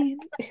what I mean?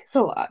 It's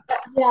a lot.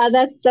 Yeah,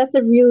 that's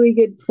a really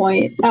good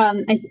point.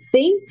 I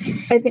think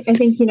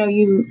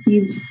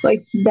you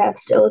like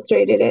best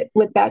illustrated it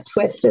with that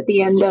twist at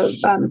the end of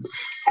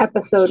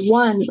episode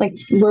one, like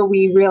where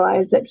we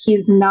realize that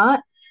he's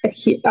not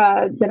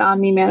that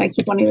Omni Man. I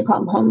keep wanting to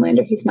call him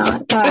Homelander. He's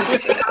not.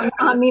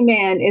 Omni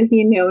Man is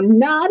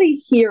not a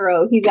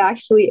hero. He's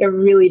actually a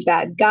really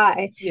bad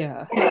guy,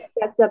 Yeah. and it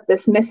sets up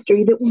this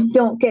mystery that we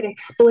don't get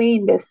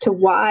explained as to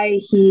why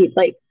he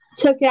like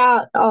took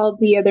out all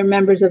the other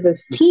members of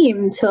his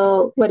team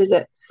till what is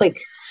it like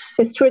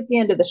it's towards the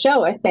end of the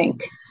show, I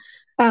think,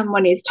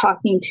 when he's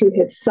talking to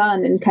his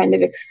son and kind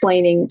of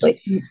explaining like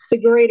the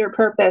greater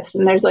purpose,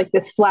 and there's like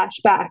this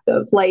flashback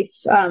of life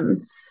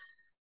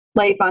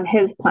life on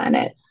his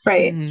planet,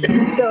 right?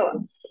 Hmm.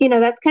 So,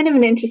 that's kind of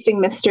an interesting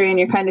mystery, and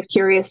you're kind of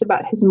curious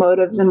about his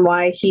motives and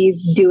why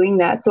he's doing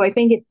that. So I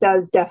think it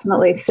does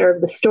definitely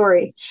serve the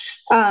story.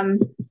 Um,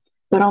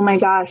 but oh my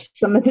gosh,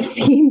 some of the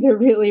scenes are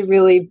really,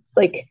 really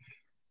like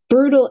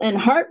brutal and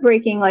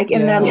heartbreaking. Like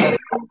in Yeah. the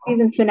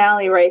season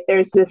finale, right?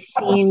 There's this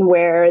scene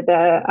where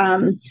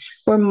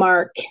where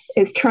Mark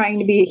is trying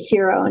to be a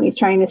hero and he's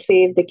trying to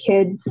save the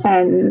kid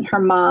and her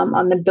mom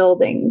on the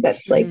building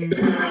that's like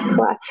Hmm.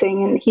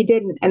 collapsing, and he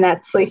didn't, and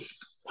that's like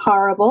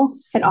horrible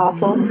and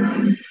awful.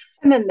 Hmm.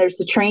 And then there's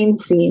the train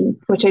scene,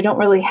 which I don't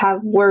really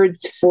have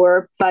words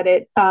for, but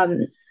it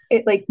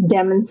like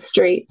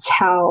demonstrates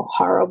how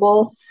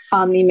horrible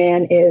Omni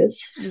Man is.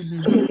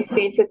 Hmm. He's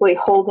basically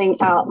holding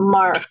out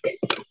Mark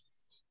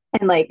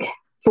and like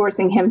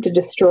forcing him to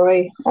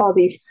destroy all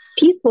these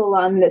people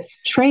on this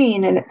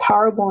train, and it's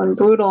horrible and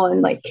brutal,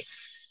 and like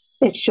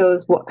it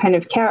shows what kind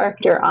of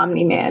character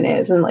Omni Man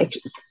is, and like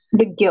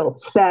the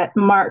guilt that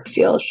Mark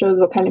feels shows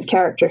what kind of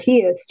character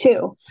he is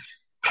too.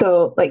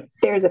 So like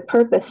there's a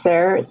purpose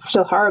there. It's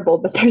still horrible,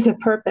 but there's a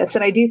purpose.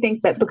 And I do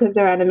think that because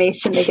they're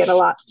animation, they get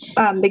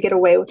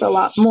away with a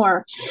lot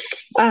more.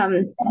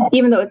 Um,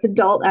 Even though it's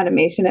adult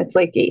animation, it's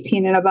like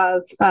 18 and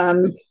above.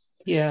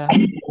 Yeah.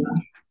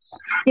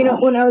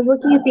 When I was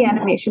looking at the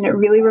animation, it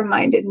really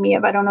reminded me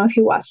of, I don't know if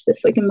you watched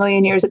this like a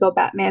million years ago,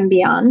 Batman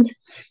Beyond,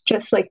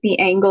 just like the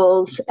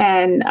angles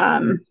and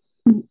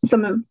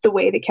some of the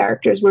way the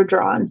characters were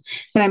drawn.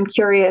 And I'm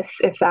curious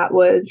if that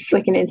was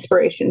like an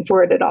inspiration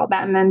for it at all.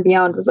 Batman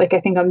Beyond was like, I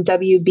think on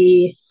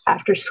WB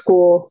after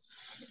school,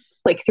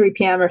 like 3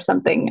 p.m. or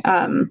something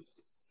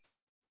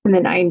in the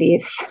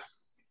 90s.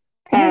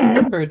 I And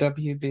remember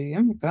WB.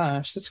 Oh my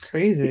gosh, that's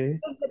crazy.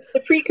 the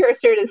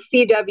precursor to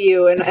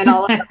CW and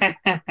all of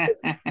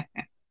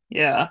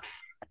Yeah.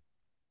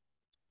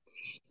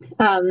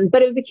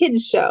 but it was a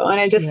kids show. And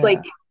I just like,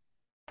 Yeah.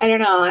 I don't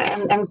know,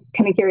 I'm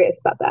kind of curious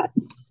about that.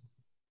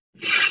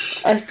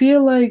 I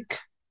feel like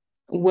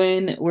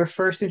when we're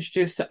first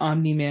introduced to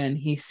Omni-Man,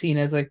 he's seen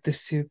as like the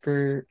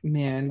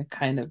Superman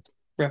kind of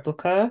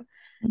replica.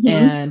 Mm-hmm.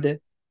 And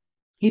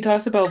he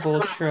talks about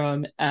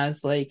Voltron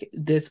as like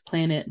this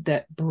planet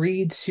that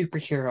breeds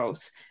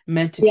superheroes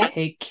meant to Yeah.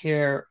 take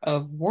care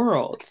of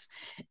worlds.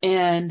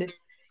 And,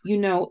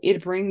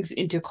 it brings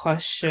into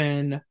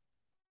question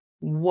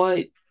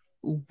what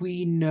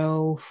we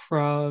know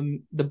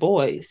from the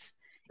boys.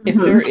 If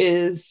there Mm-hmm.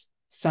 is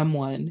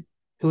someone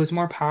who is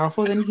more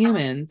powerful than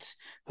humans,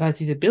 who has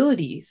these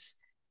abilities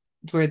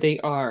where they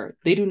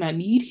do not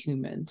need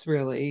humans,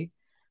 really.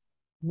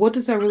 What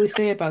does that really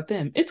say about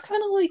them? It's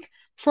kind of like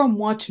from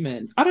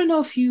Watchmen. I don't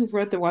know if you've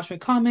read the Watchmen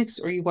comics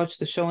or you watched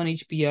the show on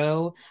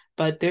HBO,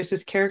 but there's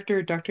this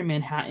character, Dr.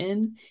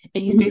 Manhattan,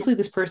 and he's Mm-hmm. basically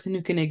this person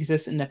who can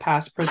exist in the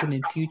past, present,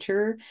 and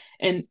future.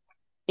 And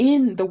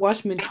in the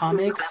Watchmen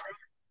comics,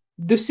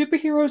 the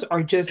superheroes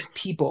are just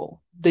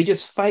people. They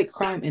just fight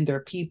crime and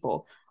they're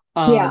people.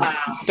 Yeah.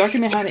 Dr.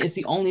 Manhattan is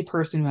the only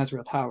person who has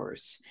real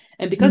powers.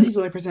 And because Mm-hmm. he's the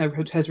only person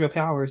who has real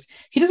powers,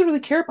 he doesn't really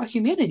care about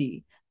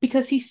humanity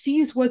because he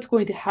sees what's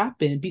going to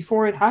happen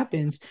before it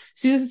happens.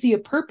 So he doesn't see a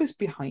purpose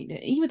behind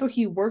it. Even though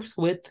he works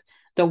with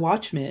the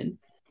Watchmen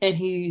and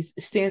he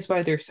stands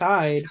by their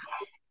side,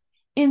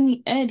 in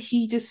the end,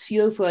 he just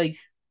feels like,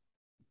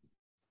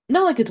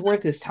 not like it's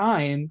worth his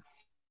time,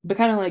 but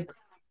kind of like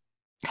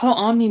how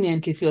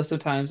Omni-Man could feel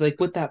sometimes, like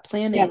with that Yeah.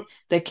 planet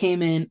that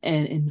came in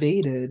and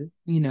invaded,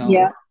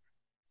 Yeah.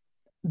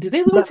 do they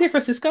live in But San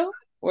Francisco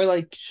or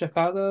like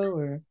Chicago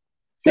or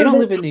they so don't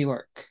live in New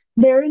York?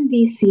 they're in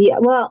DC.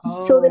 Well,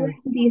 so they're Oh,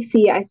 in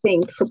DC, I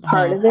think, for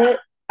part uh-huh. of it.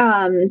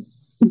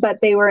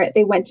 But they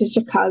went to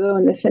Chicago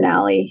in the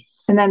finale,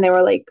 and then they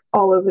were like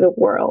all over the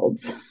world.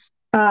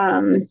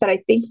 But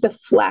I think the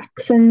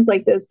Flaxons,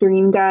 like those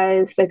green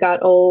guys that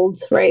got old,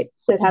 right?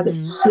 That had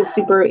Hmm. the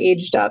super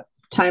aged up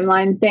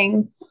timeline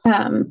thing,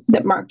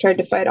 that Mark tried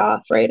to fight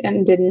off, right?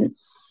 And didn't,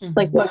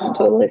 like, Hmm. wasn't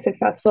totally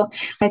successful.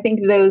 I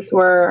think those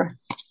were,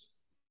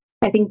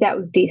 I think that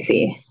was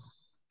DC.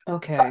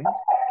 Okay.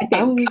 I I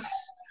think.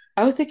 was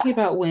I was thinking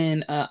about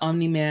when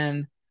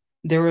Omni-Man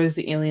there was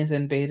the aliens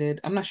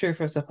invaded. I'm not sure if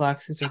it was the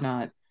Flaxes or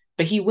not,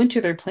 but he went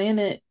to their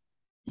planet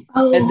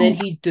and then Oh,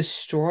 he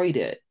destroyed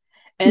it.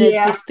 And it's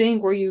yeah, this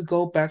thing where you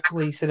go back to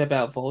what you said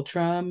about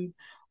Voltron,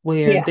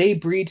 where yeah, they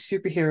breed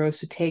superheroes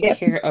to take yep.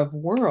 care of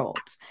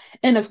worlds.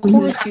 And of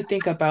course, Mm-hmm. you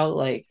think about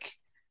like,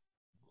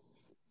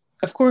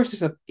 of course,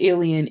 there's an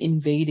alien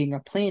invading a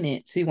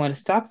planet, so you want to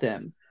stop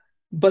them.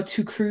 But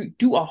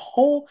do a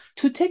whole,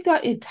 to take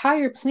that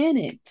entire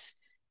planet,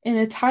 an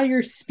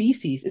entire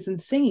species is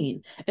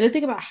insane. And to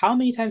think about how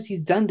many times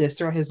he's done this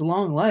throughout his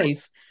long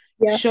life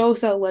Yeah.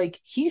 shows that like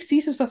he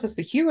sees himself as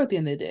the hero at the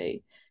end of the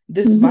day.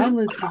 This Mm-hmm.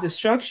 violence, this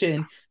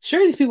destruction. Sure,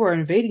 these people are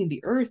invading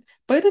the earth,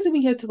 but it doesn't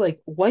mean you have to like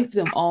wipe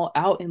them all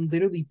out and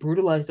literally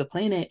brutalize the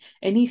planet.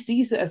 And he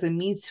sees it as a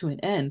means to an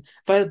end.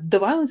 But the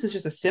violence is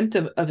just a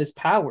symptom of his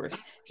powers.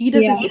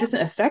 Yeah. It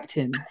doesn't affect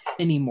him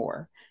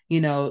anymore.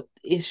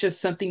 It's just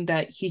something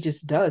that he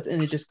just does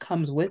and it just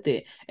comes with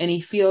it. And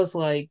he feels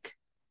like,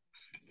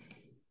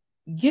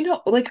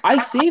 like I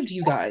saved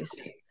you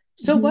guys.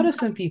 so what Mhm. if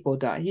some people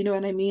die? You know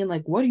what I mean?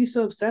 Like, what are you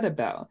so upset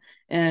about?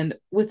 And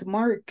with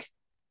Mark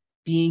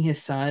being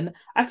his son,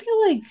 I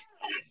feel like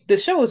the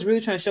show was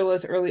really trying to show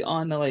us early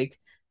on that like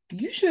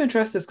you shouldn't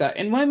trust this guy.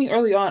 And when I mean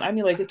early on, I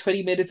mean like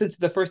 20 minutes into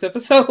the first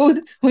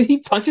episode when he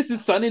punches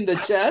his son in the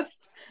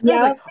chest. And I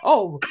was Yep, like,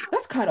 oh,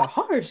 that's kind of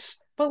harsh.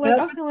 But like I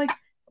yep, was kind of like,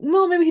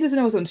 well, maybe he doesn't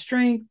know his own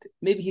strength.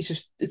 Maybe he's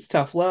just it's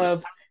tough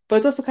love. But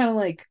it's also kind of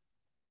like,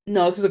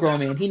 no, this is a grown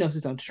man. He knows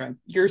his own strength.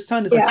 Your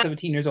son is like yeah,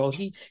 17 years old.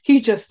 He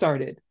just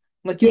started.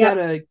 Like yeah.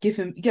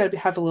 you gotta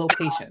have a little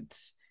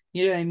patience.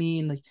 You know what I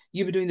mean? Like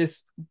you've been doing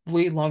this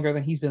way longer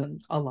than he's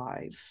been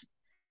alive,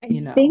 I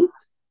you know. think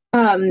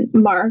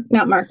Mark,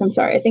 not Mark, I'm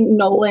sorry. I think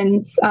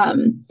Nolan's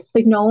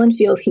like Nolan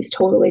feels he's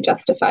totally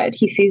justified.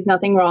 He sees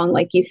nothing wrong.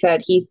 Like you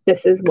said,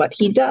 this is what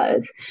he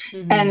does.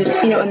 And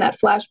Hmm. in that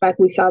flashback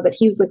we saw that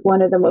he was like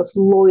one of the most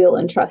loyal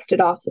and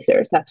trusted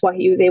officers. That's why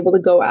he was able to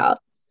go out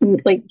and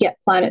like get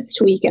planets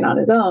to weaken on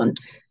his own.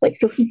 Like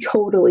so he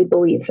totally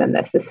believes in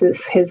this. This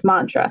is his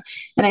mantra.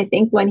 And I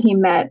think when he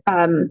met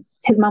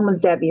his mom was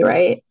Debbie,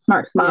 right?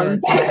 Mark's Yeah, mom.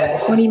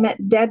 Debbie. When he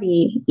met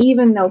Debbie,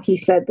 even though he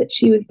said that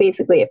she was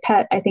basically a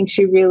pet, I think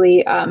she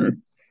really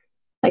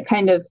like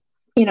kind of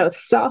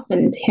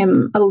softened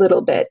him a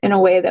little bit in a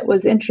way that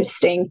was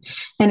interesting.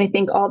 And I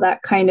think all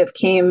that kind of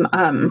came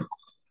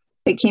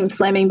it came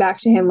slamming back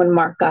to him when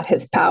Mark got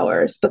his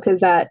powers,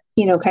 because that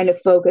kind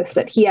of focused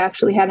that he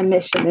actually had a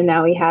mission, and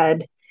now he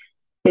had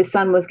his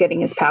son was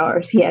getting his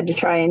powers. He had to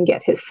try and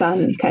get his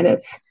son kind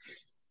of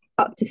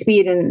up to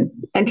speed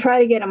and try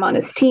to get him on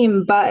his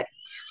team. But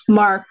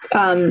Mark,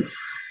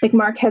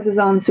 Mark has his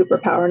own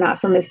superpower, not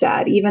from his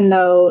dad. Even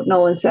though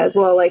Nolan says,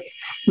 "Well, like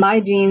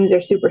my genes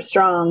are super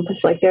strong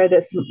because like they're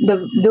the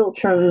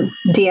Viltrum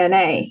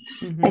DNA."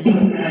 I Hmm.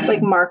 think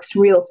like Mark's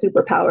real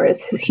superpower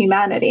is his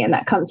humanity, and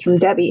that comes from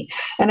Debbie.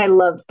 And I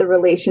loved the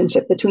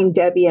relationship between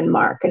Debbie and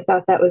Mark. I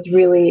thought that was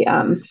really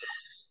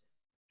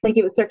like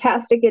it was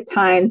sarcastic at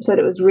times, but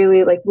it was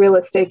really like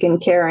realistic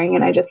and caring.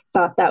 And I just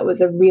thought that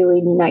was a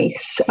really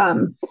nice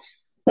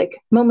like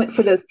moment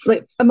for those,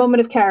 like a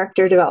moment of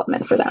character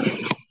development for them.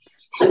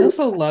 I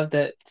also love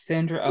that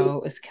Sandra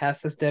Oh is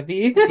cast as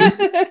Debbie.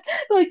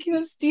 Like,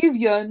 Steve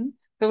Yeun,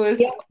 who is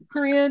Yeah.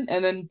 Korean,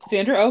 and then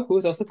Sandra Oh, who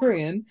is also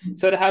Korean.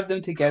 So to have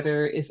them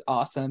together is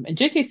awesome. And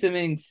J.K.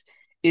 Simmons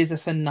is a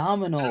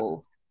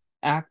phenomenal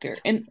actor.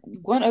 And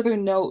one other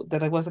note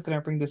that I wasn't going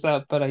to bring this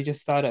up, but I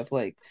just thought of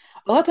like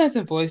a lot of times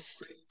in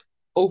voice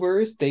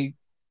overs, they,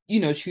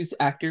 choose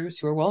actors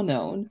who are well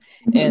known.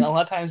 And Mm-hmm. a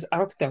lot of times I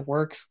don't think that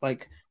works.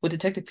 Like with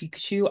Detective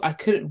Pikachu, I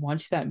couldn't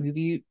watch that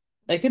movie.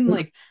 I couldn't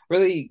like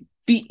really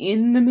be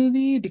in the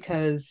movie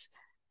because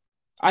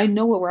I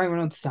know what Ryan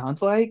Reynolds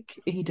sounds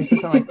like. And he just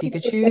doesn't sound like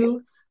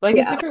Pikachu. Like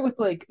it's Yeah. different with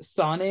like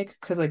Sonic,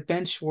 because like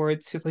Ben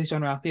Schwartz, who plays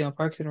John Ralphio on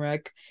Parks and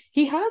Rec,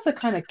 he has a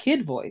kind of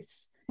kid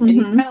voice. And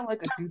he's Mm-hmm. kind of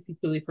like a goofy,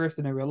 silly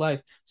person in real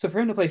life. So for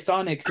him to play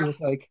Sonic, who is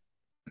like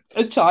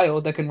a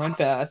child that can run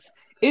fast,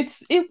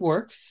 it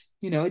works.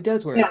 It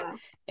does work. Yeah.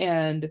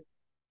 And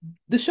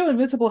the show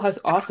Invincible has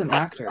awesome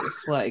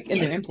actors like in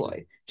their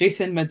employ.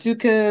 Jason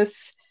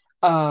Mantzoukas,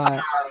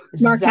 uh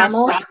Mark Zach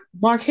Hamill,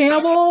 Mark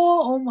Hamill.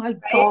 Oh my right?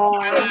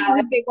 God. He's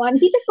a big one.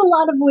 He does a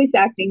lot of voice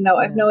acting, though.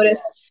 I've Yes.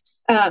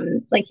 noticed,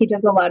 like he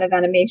does a lot of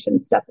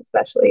animation stuff,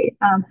 especially.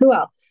 Who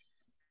else?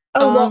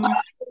 Oh, Um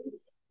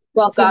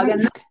Walt Zach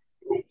Goggins.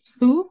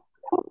 who?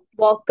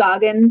 Walt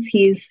Goggins.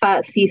 He's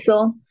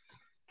Cecil.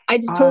 I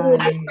just totally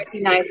didn't I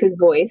recognize his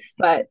voice,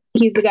 but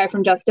he's the guy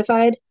from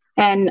Justified.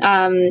 And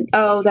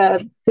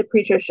the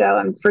preacher show.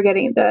 I'm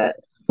forgetting the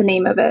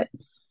name of it.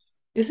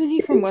 Isn't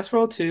he from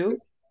Westworld too?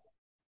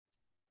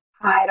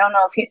 I don't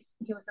know if he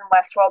was in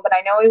Westworld, but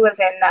I know he was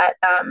in that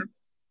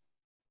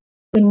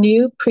the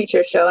new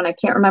preacher show, and I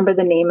can't remember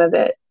the name of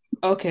it.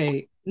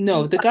 Okay.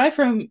 No, the guy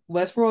from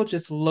Westworld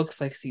just looks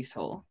like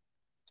Cecil.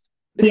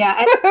 Yeah,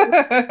 I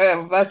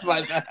think That's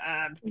my bad.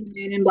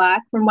 Man in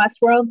Black from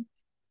Westworld.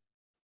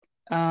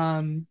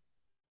 Um,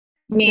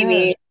 yeah,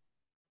 Maybe.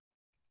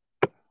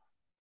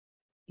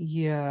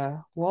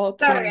 yeah.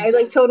 Sorry, I Walton.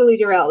 like totally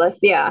derailed this.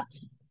 Yeah.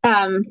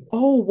 Um,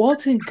 Oh,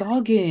 Walton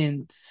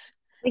Goggins.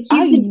 like he's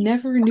I the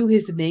never knew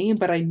his name,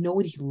 but I know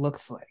what he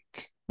looks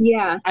like.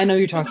 yeah. I know who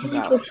you're His talking voice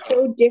about. is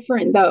so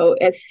different though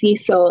as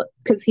Cecil,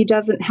 because he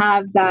doesn't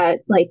have that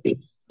like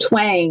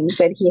twang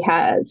that he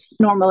has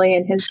normally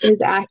in his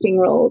acting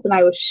roles, and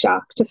I was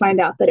shocked to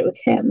find out that it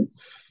was him.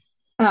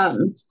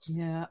 Um,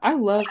 Yeah, I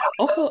love.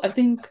 Also, I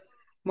think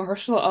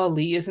Mahershala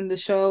Ali is in the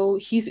show.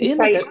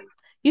 exciting.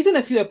 He's in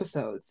a few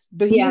episodes,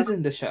 but he Yeah. is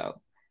in the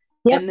show.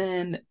 Yep. And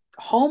then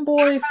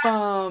Homeboy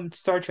from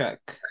Star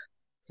Trek,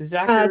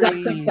 Zach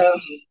Zachary Quinto.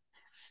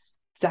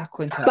 Zach Spock.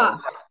 Quinto.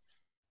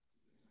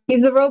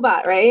 He's the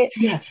robot, right?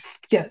 Yes,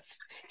 yes.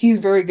 He's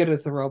very good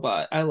as the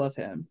robot. I love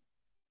him.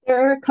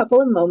 There are a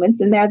couple of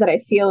moments in there that I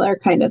feel are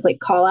kind of like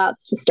call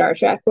outs to Star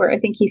Trek, where I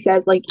think he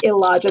says like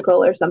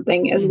illogical or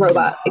something as Hmm.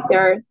 robot. Like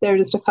there are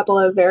just a couple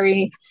of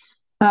very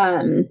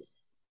um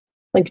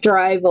like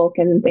dry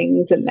Vulcan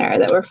things in there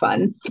that were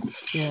fun.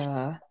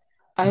 Yeah.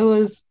 I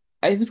was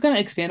I was gonna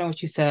expand on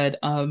what you said.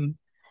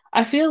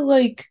 I feel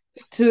like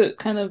to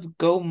kind of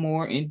go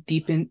more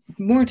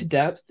into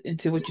depth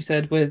into what you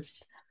said with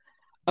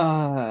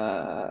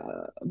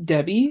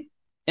Debbie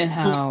and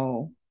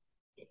how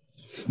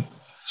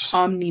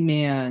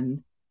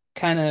Omni-Man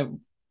kind of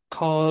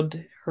called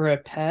her a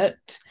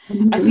pet.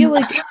 I feel Mhm.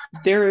 like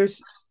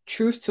there's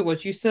truth to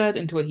what you said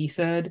and to what he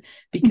said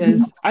Mhm.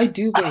 because I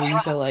do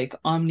believe that like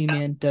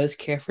Omni-Man does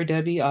care for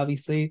Debbie,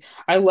 obviously.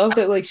 I love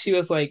that like she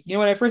was like, you know,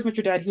 when I first met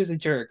your dad, he was a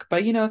jerk,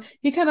 but you know,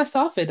 he kind of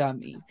softened on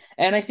me.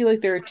 And I feel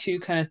like there are two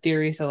kind of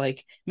theories that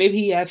like maybe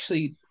he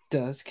actually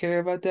does care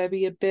about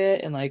Debbie a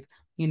bit and like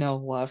you know,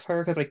 love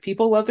her because like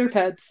people love their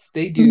pets.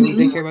 They do.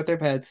 They Mhm. care about their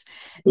pets.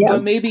 Yeah.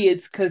 But maybe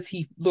it's because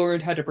he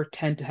learned how to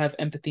pretend to have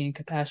empathy and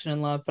compassion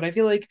and love. But I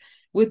feel like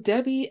with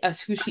Debbie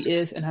as who she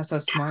is and how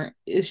smart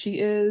as she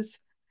is,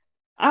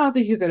 I don't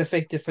think he could have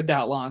faked it for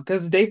that long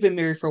because they've been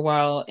married for a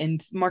while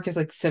and Mark is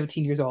like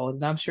 17 years old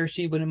and I'm sure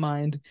she wouldn't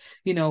mind,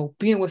 you know,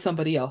 being with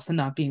somebody else and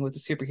not being with the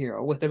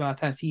superhero with the amount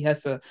of times he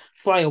has to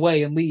fly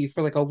away and leave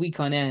for like a week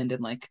on end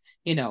and like,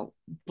 you know,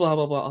 blah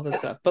blah blah all that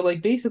stuff. But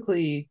like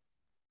basically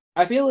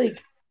I feel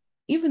like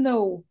even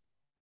though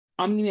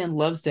Omni-Man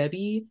loves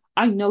Debbie,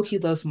 I know he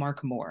loves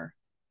Mark more.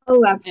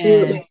 Oh, And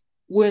absolutely.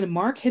 when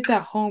Mark hit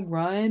that home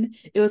run,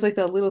 it was like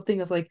that little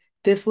thing of like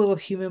this little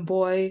human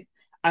boy,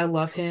 I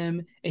love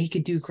him and he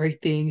can do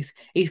great things.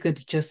 He's gonna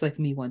be just like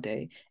me one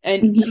day.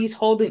 And Mhm. he's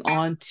holding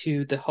on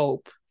to the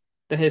hope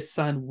that his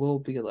son will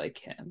be like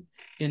him,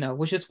 you know,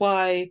 which is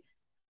why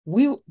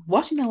we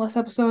watching that last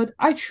episode,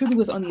 I truly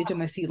was on the edge of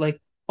my seat,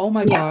 like, oh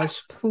my Yeah.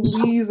 gosh,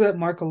 please let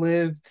Mark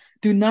live.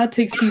 Do not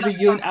take Steven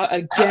Yeun out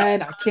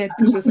again. I can't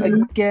do this Mhm.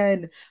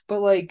 again.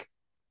 But like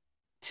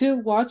to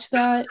watch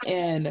that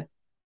and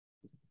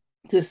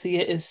to see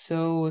it is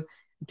so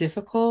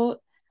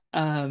difficult.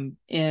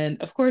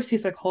 And of course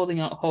he's like holding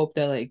out hope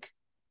that like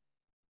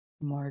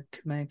Mark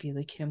might be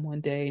like him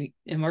one day.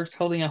 And Mark's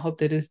holding out hope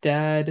that his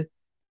dad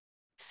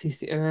sees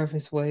the error of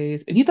his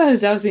ways. And he thought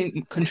his dad was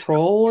being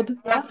controlled,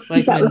 Yeah.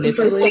 like That was the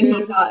first thing he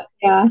manipulated. thought.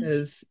 Yeah.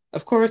 Because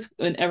of course,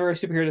 whenever a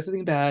superhero does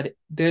something bad,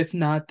 it's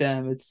not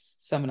them, it's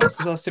someone else.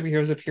 Because all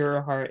superheroes are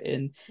pure heart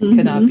and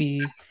cannot Hmm.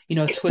 be, you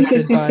know,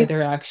 twisted by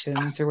their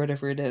actions or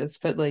whatever it is.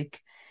 But like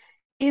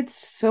it's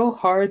so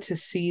hard to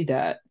see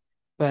that.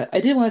 But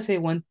I did want to say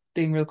one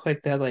thing real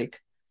quick that like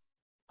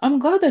I'm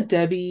glad that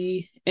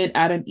Debbie and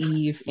Adam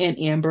Eve and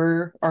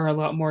Amber are a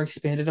lot more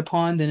expanded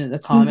upon than in the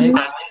Hmm.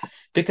 comics.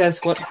 Because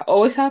what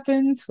always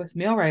happens with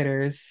male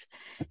writers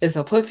is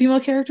they'll put female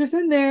characters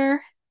in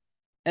there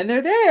and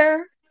they're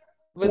there,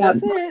 but Yeah.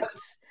 that's it.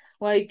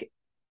 Like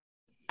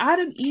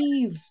Adam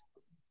Eve,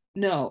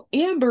 no,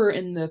 Amber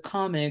in the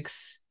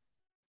comics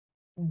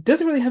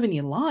doesn't really have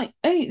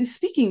any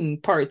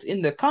speaking parts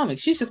in the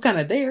comics. She's just kind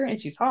of there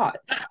and she's hot.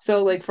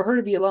 So like for her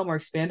to be a lot more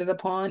expanded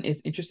upon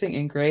is interesting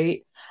and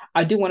great.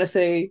 I do want to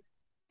say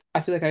I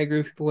feel like I agree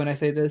with people when I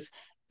say this.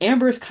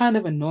 Amber is kind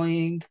of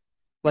annoying.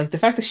 Like the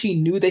fact that she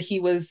knew that he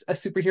was a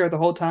superhero the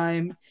whole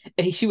time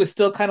and she was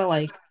still kind of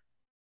like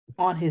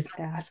on his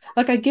ass.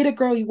 Like, I get it,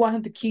 girl. You want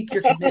him to keep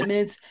your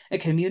commitments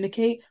and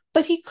communicate,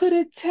 but he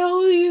couldn't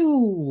tell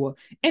you.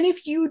 And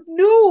if you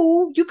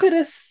knew, you could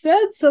have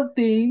said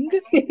something.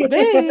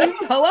 Babe,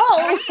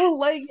 hello.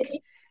 Like,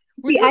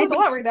 we're See, dealing with a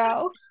lot right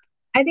now.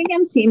 I think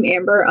I'm Team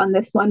Amber on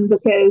this one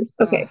because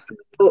Uh, okay,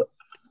 so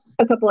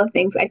a couple of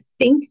things. I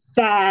think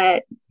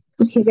that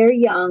okay, they're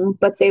young,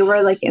 but they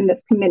were like in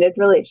this committed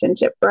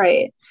relationship,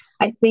 right?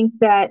 I think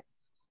that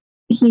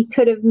he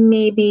could have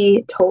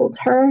maybe told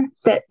her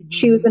that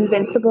she was mhm.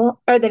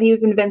 invincible or that he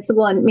was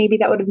invincible and maybe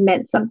that would have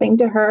meant something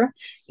to her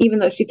even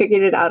though she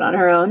figured it out on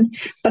her own,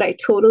 but I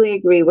totally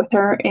agree with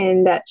her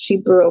in that she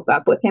broke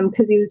up with him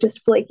because he was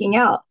just flaking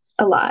out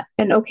a lot.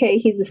 And okay,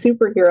 he's a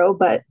superhero,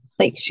 but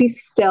like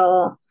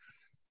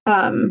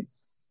um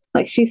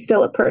she's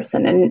still a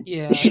person and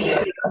Yeah. she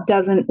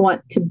doesn't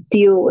want to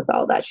deal with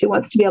all that. She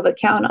wants to be able to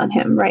count on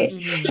him, right?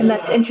 And Hmm.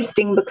 that's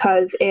interesting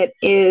because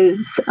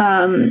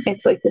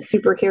it's like the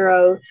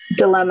superhero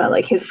dilemma.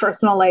 Like his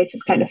personal life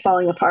is kind of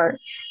falling apart.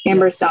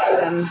 Amber's done Yes.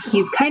 with him.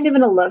 He's kind of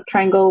in a love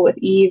triangle with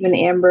Eve and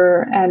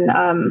Amber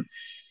and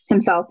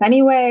himself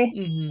anyway.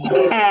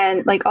 Hmm.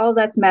 And like all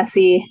that's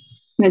messy.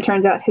 And it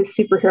turns out his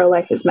superhero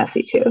life is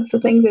messy too. So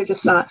things are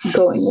just not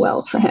going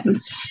well for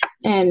him.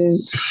 And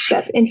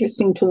that's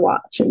interesting to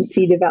watch and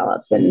see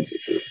develop. And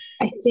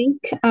I think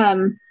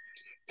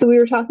so we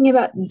were talking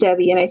about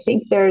Debbie, and I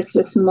think there's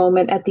this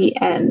moment at the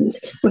end,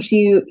 which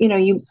you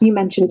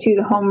mentioned too,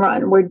 the home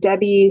run, where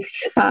Debbie's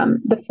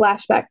the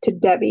flashback to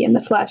Debbie and the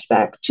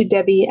flashback to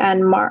Debbie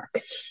and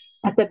Mark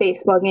at the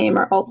baseball game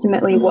are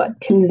ultimately what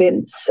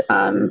convinces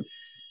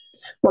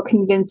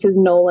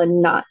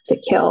Nolan not to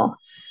kill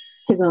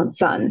his own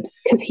son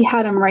because he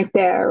had him right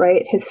there,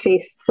 right? His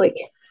face, like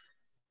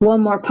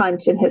one more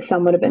punch, and his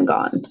son would have been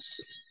gone.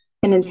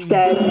 And Hmm.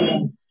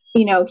 instead,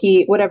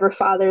 he whatever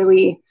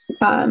fatherly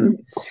um,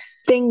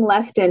 thing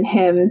left in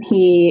him,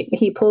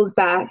 he pulls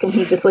back and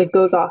he just like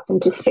goes off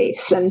into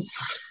space. And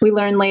we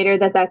learn later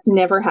that that's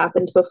never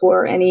happened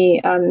before.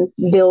 Any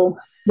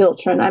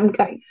Viltron, I'm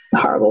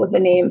horrible with the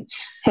name,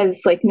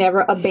 has like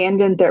never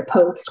abandoned their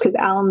post because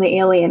Alan the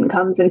alien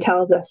comes and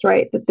tells us,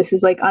 right, that this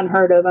is like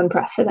unheard of,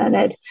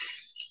 unprecedented.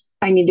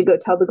 I need to go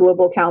tell the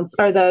global council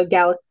or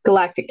the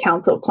galactic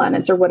council of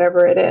planets or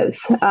whatever it is.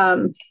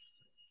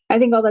 I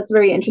think all that's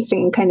very interesting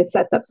and kind of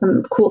sets up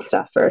some cool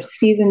stuff for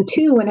season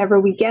 2 whenever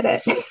we get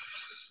it.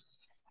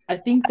 I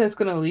think that's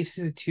gonna leave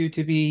season two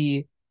to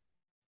be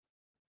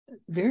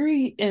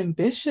very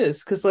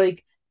ambitious because,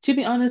 like, to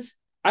be honest,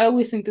 I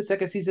always think the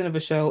second season of a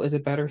show is a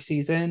better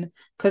season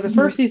because the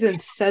first season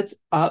sets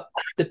up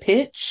the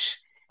pitch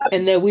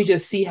and then we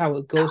just see how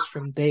it goes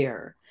from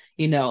there.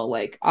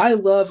 Like I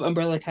love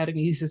Umbrella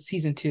Academy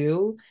season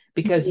two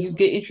because you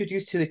get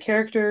introduced to the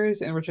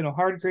characters and Reginald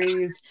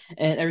Hargreaves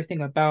and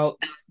everything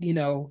about,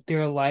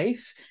 their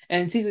life.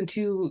 And season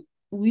two,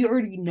 we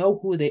already know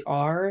who they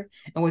are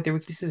and what their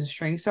weaknesses and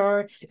strengths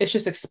are. It's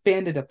just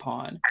expanded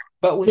upon.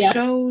 But with Yeah,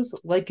 shows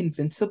like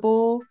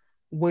Invincible,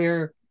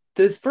 where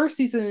this first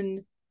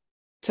season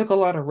took a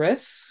lot of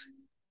risks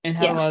and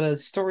had a yeah. lot of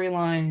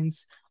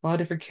storylines, a lot of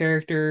different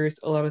characters,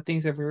 a lot of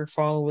things that we were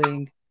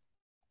following,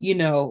 you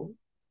know,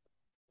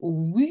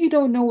 we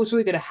don't know what's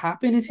really going to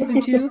happen in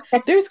season two.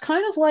 There's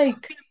kind of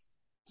like,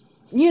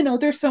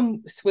 there's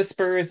some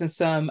whispers and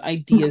some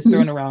ideas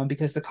thrown around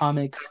because the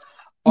comics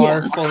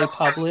are Yeah. fully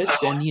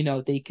published and,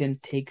 they can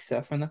take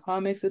stuff from the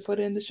comics and put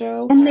it in the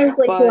show. And there's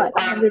like But what,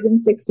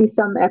 160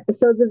 some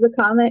episodes of the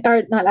comic,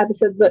 or not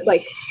episodes, but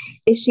like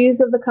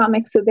issues of the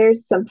comic. So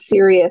there's some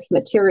serious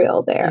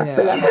material there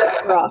for them yeah.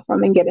 to draw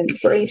from and get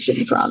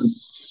inspiration from.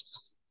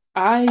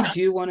 I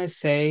do want to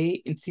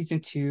say in season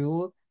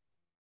two,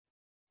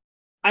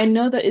 I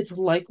know that it's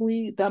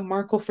likely that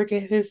Mark will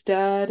forgive his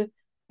dad.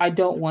 I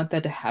don't want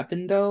that to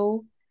happen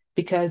though,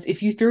 because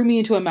if you threw me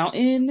into a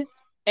mountain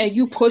and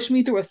you push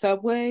me through a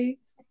subway,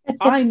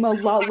 I'm a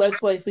lot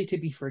less likely to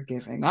be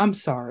forgiving. I'm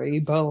sorry,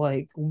 but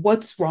like,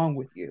 what's wrong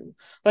with you?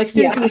 Like,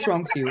 seriously, Yeah. what's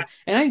wrong with you?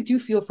 And I do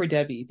feel for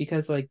Debbie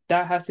because, like,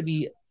 that has to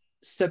be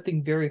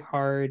something very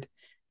hard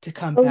to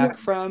come Oh, yeah. back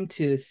from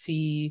to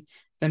see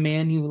the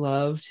man you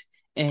loved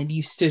and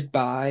you stood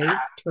by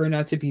turn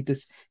out to be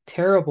this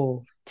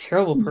terrible,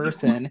 terrible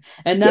person.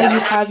 And now you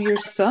Yeah. have your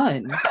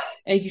son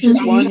and you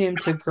just want Mhm. him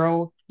to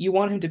grow. You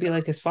want him to be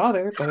like his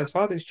father, but his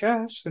father's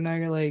trash. So now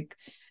you're like,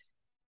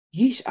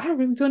 yeesh, I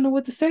really don't know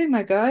what to say,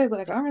 my guy.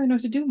 Like, I don't really know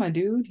what to do, my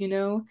dude.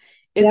 Yep.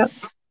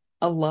 It's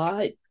a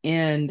lot.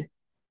 And,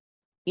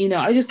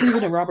 I just leave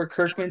it in Robert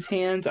Kirkman's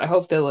hands. I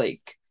hope that,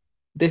 like,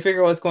 they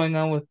figure out what's going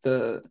on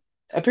with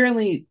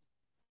apparently,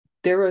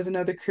 there was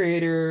another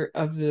creator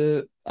of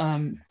the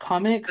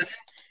comics.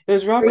 It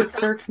was Robert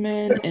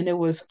Kirkman and it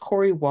was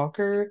Cory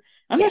Walker.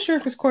 I'm Yeah. not sure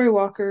if it's Cory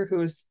Walker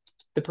who is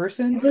the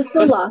person, Is this the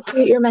but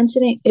lawsuit you're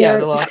mentioning? yeah, Yeah.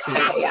 the lawsuit.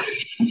 Yeah.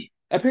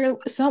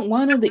 Apparently,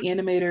 one of the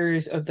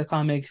animators of the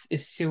comics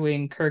is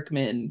suing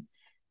Kirkman Oh,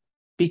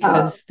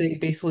 because they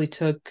basically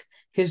took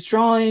his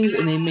drawings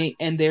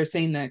and they're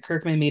saying that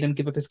Kirkman made him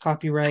give up his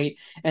copyright.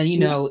 And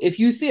yeah. if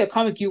you see a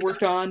comic you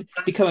worked on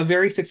become a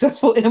very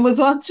successful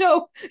Amazon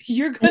show,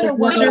 you're And gonna there's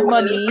want no your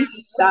money.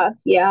 stuff.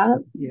 Yeah.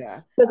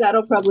 Yeah. So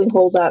that'll probably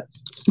hold up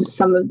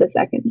some of the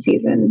second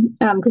season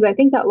because I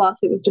think that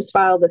lawsuit was just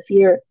filed this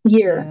year.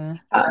 Yeah.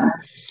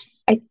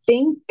 I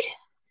think.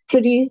 So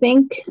do you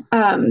think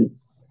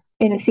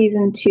in a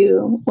season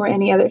 2 or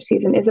any other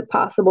season, is it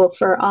possible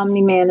for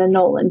Omni Man and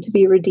Nolan to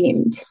be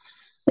redeemed?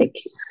 Like,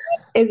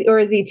 or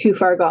is he too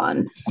far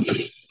gone?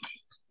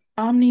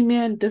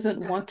 Omni-Man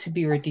doesn't want to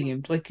be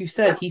redeemed. Like you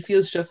said, he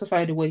feels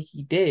justified in what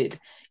he did.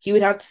 He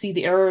would have to see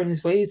the error in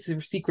his ways to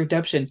seek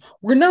redemption.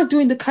 We're not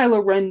doing the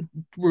Kylo Ren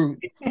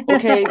route,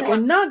 okay? We're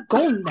not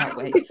going that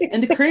way.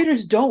 And the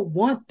creators don't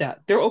want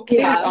that. They're okay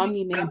with Yeah.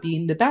 Omni-Man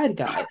being the bad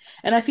guy.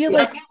 And I feel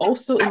like Yeah.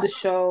 also in the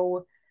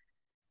show,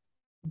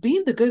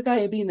 being the good guy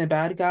and being the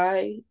bad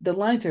guy, the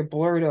lines are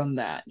blurred on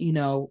that,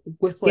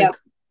 with Yep. like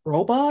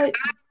Robot and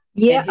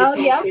Yeah. his Oh,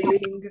 whole yeah.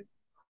 thing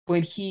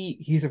when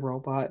he's a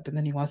robot, but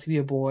then he wants to be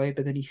a boy,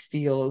 but then he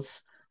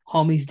steals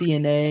homie's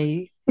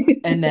DNA,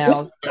 and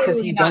now because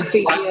Totally he not wants,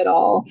 creepy at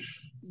all.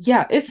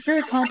 yeah, it's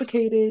very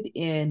complicated.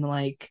 And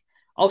like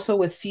also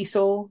with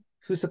Cecil,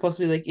 who's supposed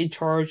to be like in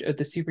charge of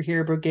the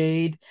superhero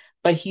brigade,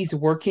 but he's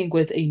working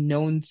with a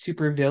known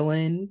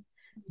supervillain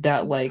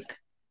that like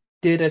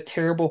did a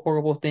terrible,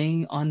 horrible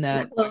thing on The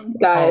that clones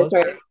guys,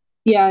 college. right?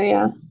 Yeah.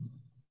 Yeah.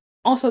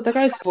 Also, that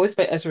guy's voiced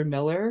by Ezra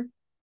Miller,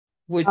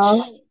 which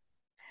Oh,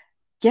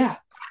 yeah,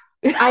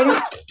 I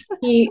don't.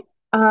 He.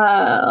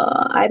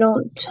 I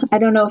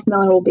don't know if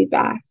Miller will be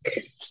back.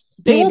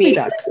 they won't be Maybe.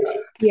 back.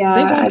 They Yeah.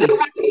 won't I don't be.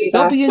 think he'll be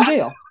They'll back. be in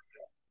jail.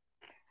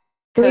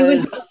 We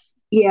would. Because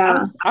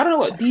Yeah. I don't know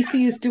what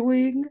DC is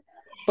doing,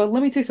 but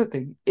let me tell you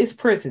something. It's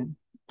prison.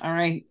 All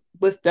right.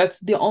 That's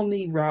the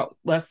only route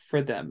left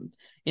for them.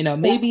 Yeah.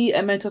 Maybe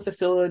a mental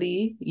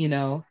facility,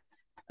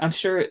 I'm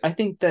sure I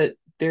think that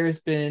there's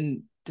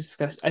been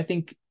discussion.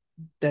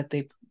 That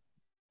they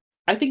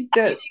I think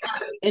that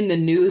in the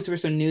news, there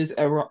was some news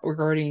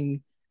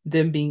regarding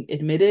them being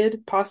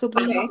admitted,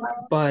 possibly,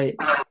 Okay. but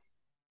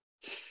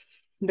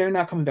they're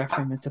not coming back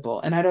from Invincible.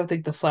 And I don't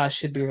think The Flash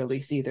should be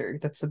released either.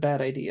 That's a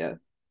bad idea.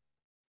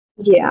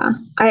 Yeah.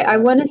 I But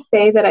want to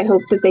say that I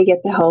hope that they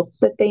get the help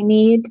that they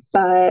need,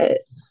 but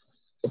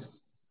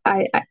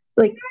I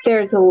like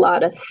there's a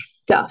lot of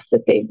stuff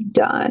that they've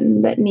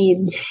done that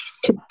needs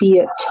to be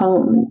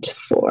atoned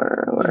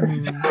for. Or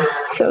mhm.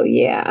 so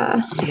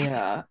yeah.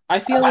 Yeah, I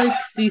feel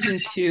like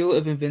season two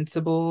of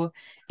Invincible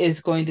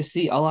is going to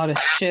see a lot of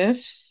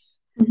shifts,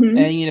 Hmm.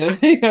 and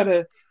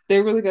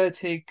they really gotta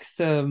take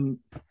some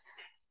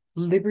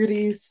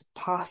liberties,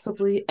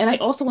 possibly. And I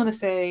also want to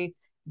say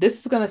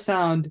this is gonna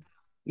sound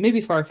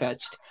maybe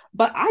far-fetched,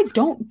 but I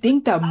don't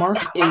think that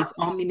Mark is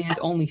Omni-Man's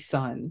only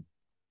son.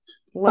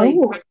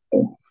 Like,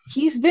 Oh,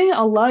 he's been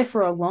alive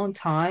for a long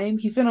time.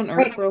 He's been on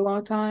Earth right. for a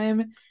long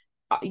time.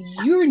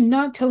 You're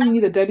not telling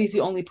me that Debbie's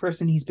the only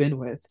person he's been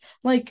with.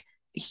 Like,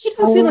 he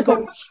doesn't seem Oh, like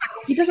a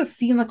he doesn't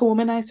seem like a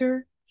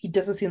womanizer. He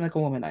doesn't seem like a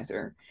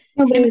womanizer.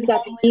 Him and nobody's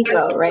got the Homelander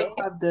ego, right?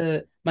 still have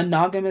the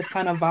monogamous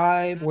kind of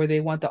vibe where they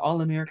want the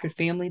all-American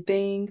family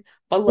thing.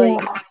 But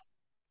like, Yeah.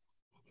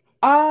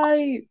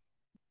 I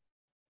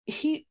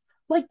he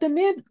like the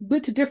man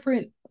went to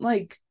different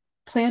like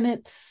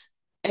planets,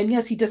 and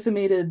yes, he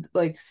decimated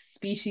like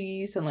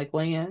species and like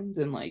lands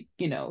and like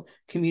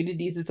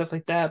communities and stuff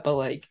like that, but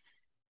like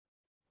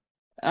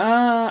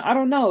I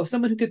don't know,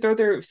 someone who could throw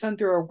their son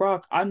through a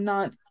rock, I'm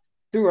not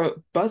through a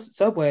bus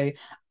subway,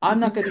 I'm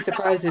not gonna be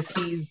surprised if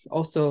he's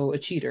also a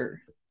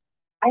cheater.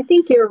 I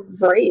think you're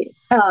right.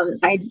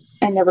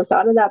 I never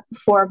thought of that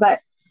before, but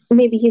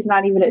maybe he's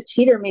not even a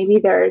cheater. Maybe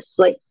there's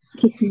like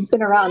he's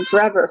been around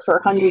forever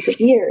for hundreds of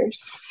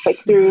years, like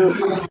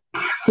Mhm.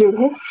 through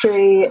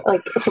history,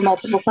 like for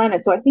multiple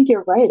planets. So I think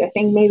you're right. I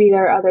think maybe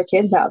there are other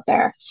kids out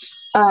there,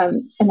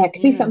 and that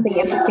could be Yeah, something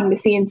interesting to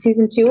see in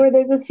season two, or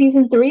there's a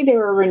season three they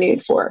were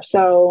renewed for.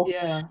 So,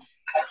 yeah.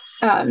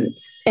 um,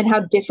 and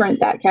how different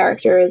that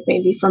character is,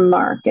 maybe from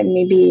Mark, and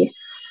maybe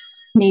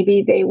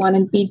they want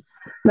to be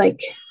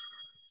like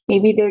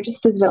maybe they're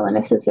just as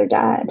villainous as their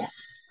dad.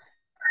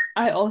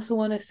 I also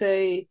want to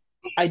say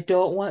I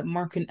don't want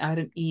Mark and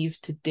Adam Eve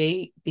to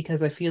date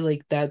because I feel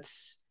like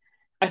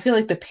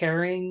the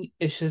pairing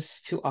is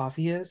just too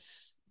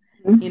obvious.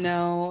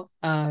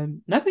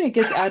 Nothing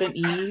against Adam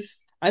Eve.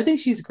 I think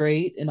she's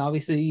great, and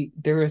obviously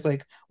there was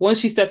like once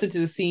she stepped into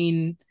the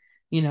scene,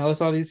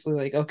 it's obviously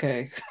like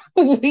okay,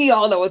 we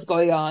all know what's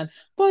going on.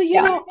 But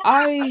Yeah,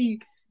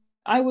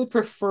 I would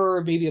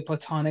prefer maybe a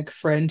platonic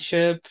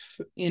friendship,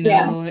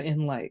 yeah,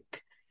 and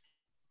like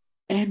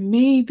and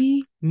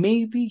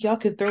maybe y'all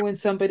could throw in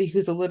somebody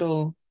who's a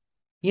little,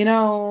 you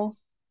know,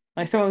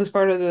 like someone who's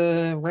part of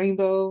the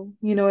rainbow,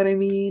 you know what I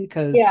mean?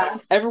 Because yeah.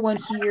 everyone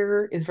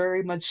here is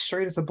very much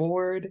straight as a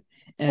board.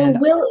 Well, And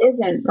Will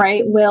isn't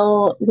right.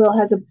 Will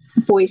has a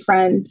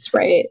boyfriend,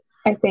 right?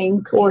 I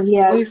think, or his he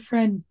has.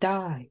 boyfriend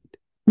died.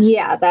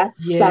 Yeah,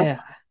 that's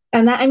Yeah.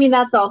 and that I mean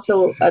that's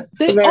also a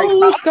They very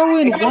always throw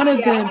in problematic. one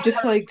of Yeah, them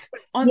just like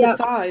on the yep,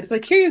 side. It's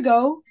like, here you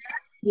go.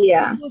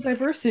 yeah, Little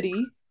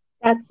diversity.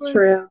 that's Like,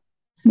 true.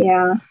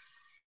 Yeah,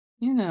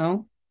 you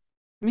know,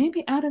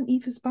 maybe Adam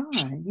Eve is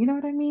fine. You know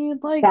what I mean?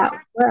 that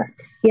Like, would work.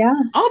 Yeah,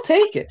 I'll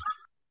take it,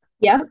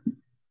 yeah,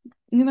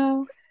 you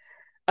know?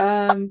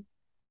 Um,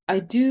 I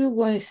do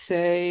want to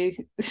say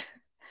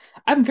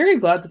I'm very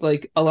glad that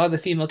like a lot of the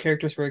female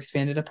characters were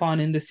expanded upon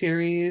in the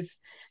series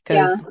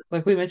yeah, because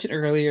like we mentioned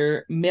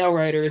earlier, male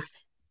writers,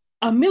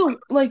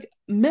 like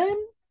men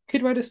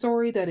could write a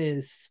story that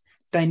is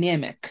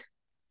dynamic,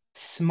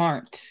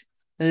 smart,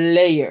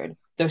 layered,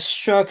 the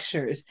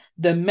structures,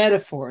 the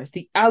metaphors,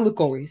 the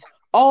allegories,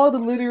 all the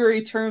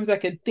literary terms I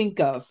can think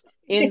of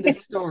in the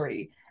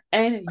story.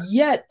 And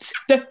yet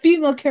the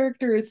female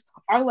characters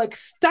are like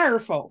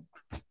styrofoam.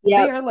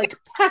 They yep, are like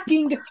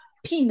packing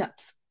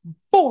peanuts.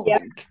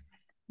 yep. Boring.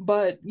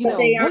 But But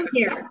they are once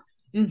here.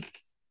 mm,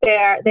 They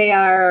are they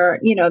are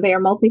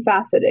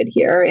multifaceted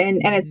here,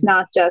 and it's mhm,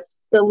 not just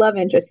the love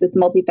interest that's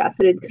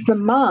multifaceted because the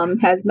mom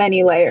has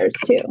many layers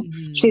too.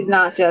 She's mhm.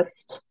 not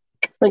just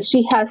like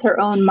she has her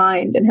own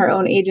mind and her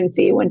own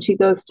agency when she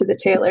goes to the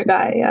tailor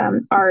guy,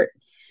 Art,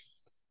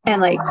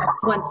 and like Oh,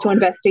 wants to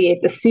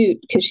investigate the suit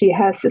because she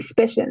has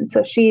suspicion.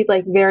 So she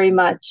like very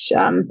much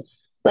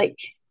like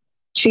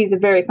she's a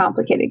very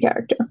complicated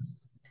character.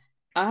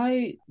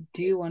 I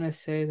do want to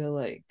say that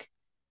like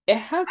it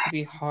had to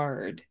be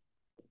hard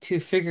to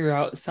figure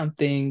out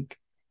something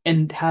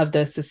and have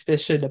that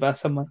suspicion about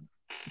someone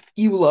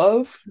you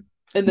love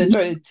and then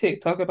try to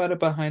talk about it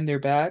behind their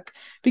back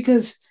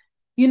because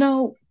you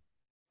know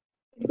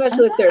I'm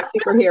Especially if they're a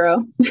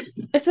superhero.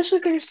 especially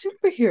if they're a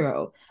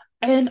superhero.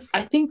 And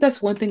I think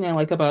that's one thing I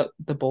like about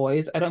the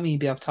boys. I don't mean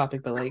to be off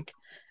topic, but like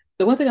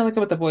the one thing I like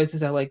about the boys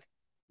is that like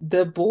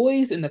the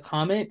boys in the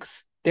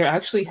comics, they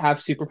actually have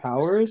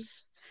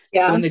superpowers.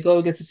 So Yeah. when they go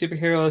against the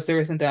superheroes, there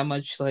isn't that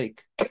much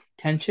like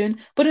tension.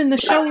 But in the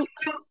show,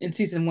 in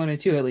season one and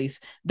two at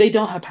least, they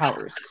don't have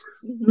powers.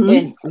 Mm-hmm.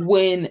 And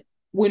when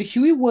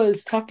Huey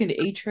was talking to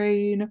A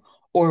Train,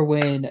 or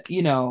when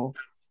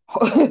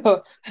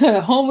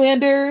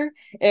Homelander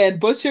and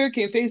Butcher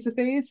came face to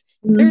face,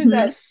 there's Hmm.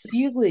 that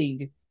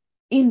feeling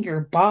in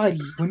your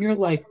body when you're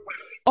like,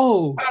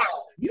 oh,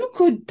 you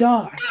could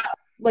die.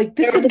 Like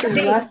this They're could be the the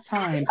same. last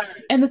time.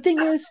 And the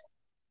thing is,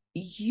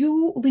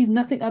 you leave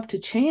nothing up to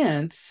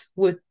chance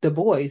with the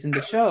boys in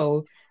the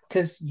show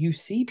because you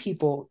see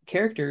people,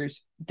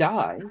 characters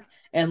die.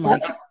 And Yep.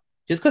 like,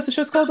 just because the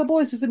show's called The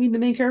Boys doesn't mean the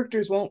main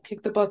characters won't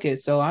kick the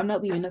bucket. So I'm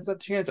not leaving nothing up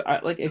to chance.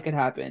 Like, it could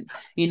happen,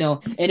 you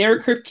know. And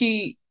Eric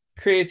Kripke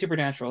created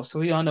Supernatural, so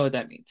we all know what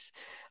that means.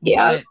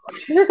 Yeah.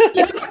 But,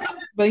 Yep.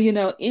 but you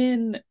know,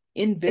 in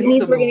It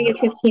means we're going to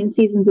Invincible, get 15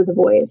 seasons of The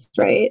Boys,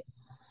 right?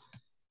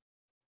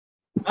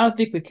 I don't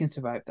think we can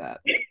survive that.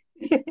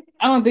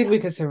 I don't think we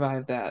can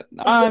survive that.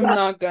 I'm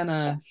not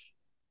gonna.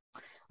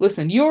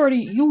 Listen,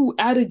 you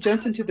added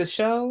Jensen to the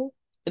show,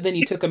 and then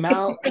you took him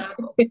out.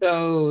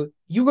 So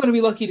you're gonna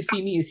be lucky to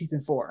see me in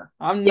season four.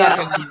 I'm not Yeah.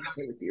 gonna be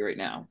okay with you right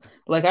now.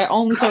 Like I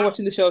only started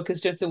watching the show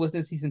because Jensen was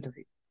in season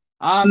three.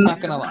 I'm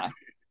not gonna lie.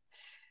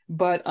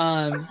 But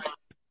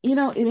you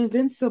know, in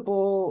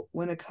Invincible,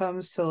 when it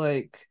comes to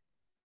like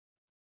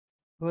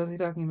what was he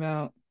talking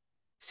about?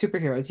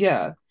 Superheroes,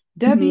 yeah. Mm-hmm.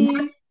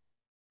 Debbie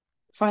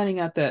finding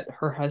out that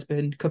her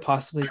husband could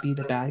possibly be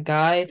the bad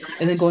guy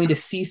and then going to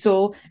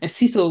Cecil and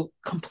Cecil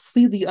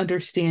completely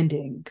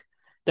understanding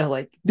that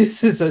like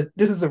this is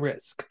a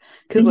risk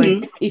because like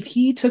Mm-hmm. if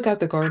he took out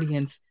the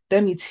Guardians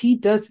that means he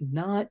does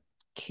not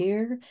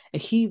care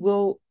and he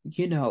will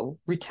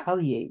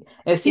retaliate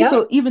and Yep.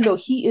 Cecil even though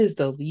he is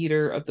the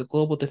leader of the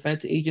Global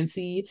Defense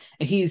Agency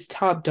and he's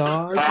top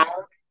dog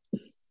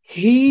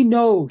he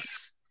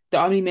knows the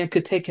Omni-Man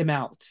could take him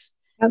out.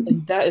 Yep.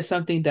 And that is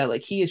something that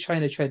like he is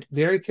trying to tread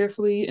very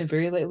carefully and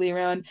very lightly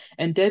around.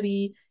 And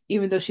Debbie,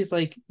 even though she's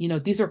like,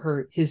 these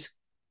are his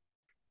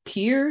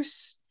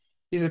peers,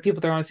 these are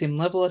people that are on the same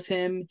level as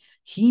him.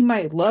 He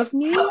might love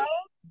me,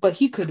 but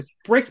he could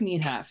break me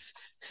in half.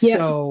 Yep.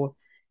 So,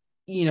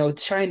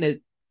 trying to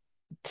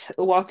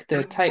walk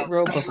the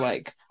tightrope of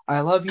like,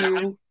 I love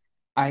you,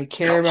 I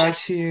care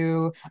about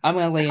you, I'm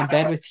gonna lay in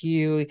bed with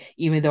you,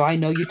 even though I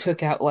know you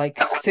took out like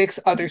six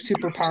other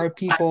superpowered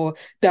people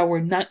that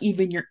were not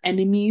even your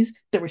enemies,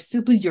 that were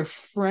simply your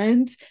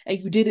friends, and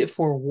you did it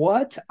for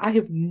what? I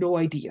have no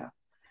idea.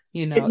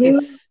 It really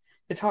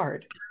It's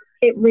hard.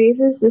 it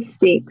raises the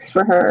stakes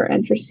for her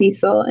and for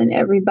Cecil and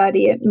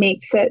everybody. It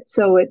makes it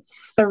so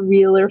it's a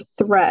realer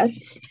threat.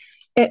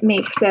 It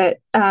makes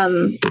it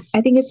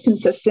I think it's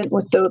consistent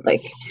with the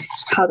like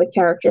how the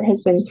character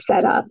has been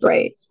set up,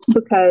 right?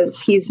 Because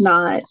he's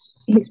not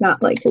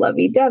like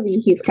lovey dovey.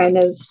 He's kind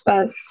of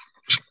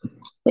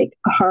like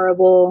a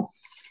horrible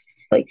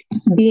like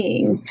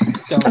being.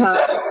 Stoic.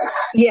 Uh,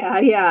 yeah,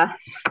 yeah.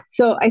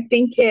 So I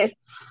think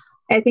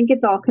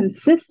it's all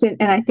consistent,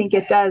 and I think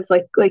it does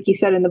like you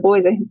said in The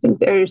Boys. I think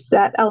there's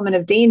that element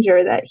of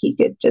danger that he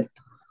could just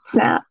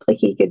snap, like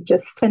he could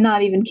just and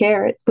not even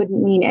care. It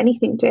wouldn't mean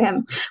anything to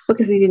him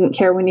because he didn't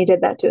care when he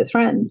did that to his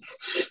friends.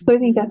 So I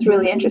think that's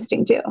really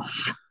interesting too.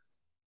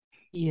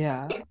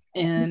 Yeah.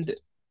 And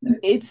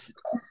it's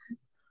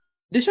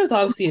this show's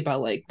obviously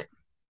about like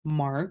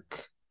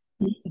Mark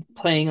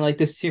playing like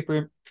this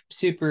super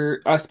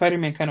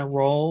Spider-Man kind of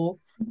role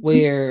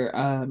where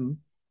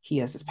he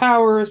has his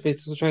powers, but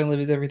he's also trying to live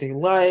his everyday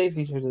life.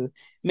 He's trying to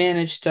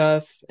manage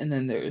stuff, and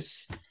then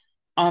there's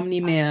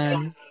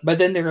Omni-Man, but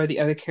then there are the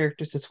other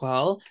characters as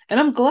well. And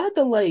I'm glad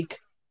that like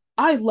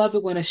I love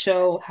it when a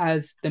show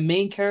has the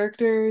main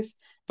characters,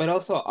 but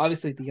also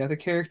obviously the other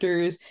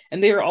characters,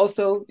 and they are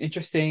also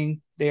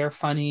interesting. They are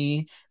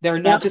funny. They're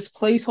not Yep. just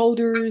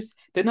placeholders.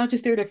 They're not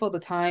just there to fill the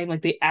time.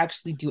 Like they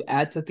actually do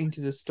add something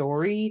to the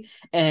story,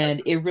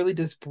 and it really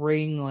does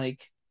bring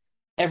like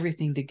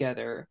everything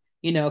together.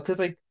 Because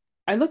like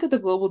I look at the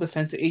Global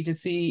Defense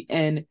Agency,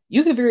 and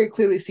you can very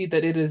clearly see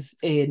that it is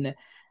an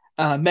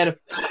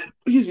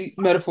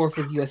metaphor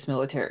for the U.S.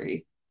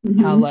 military.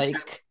 How Mm-hmm.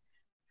 like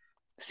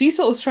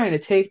Cecil is trying to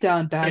take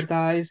down bad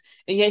guys,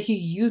 and yet he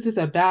uses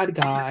a bad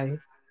guy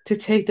to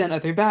take down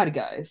other bad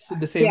guys. In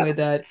the same Yeah. way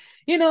that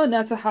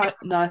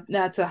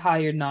NASA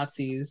hired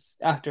Nazis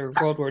after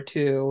World War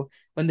II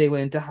when they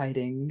went into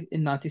hiding,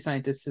 and Nazi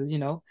scientists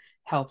to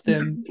help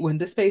them win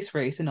the space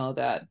race and all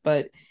that.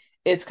 But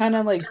it's kind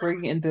of like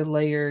bringing in the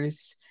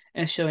layers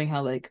and showing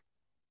how like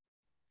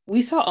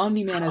we saw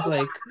Omni-Man as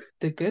like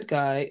the good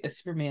guy, a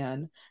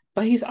Superman,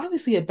 but he's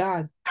obviously a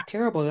bad,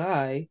 terrible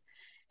guy.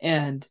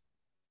 And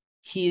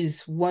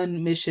his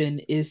one mission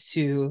is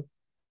to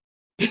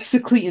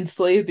basically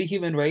enslave the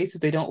human race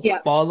if they don't Yeah.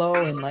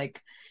 follow and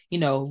like, you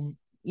know,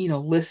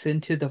 listen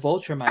to the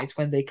Vultramites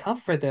when they come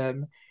for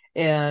them.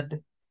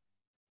 And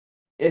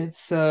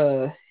it's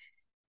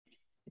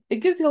it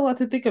gives you a lot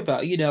to think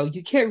about. You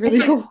can't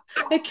really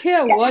I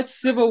can't watch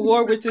Civil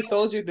War Winter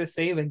Soldier the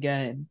same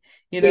again.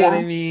 You know what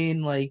I Yeah.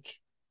 mean? Like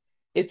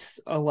it's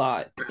a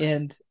lot.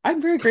 And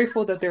I'm very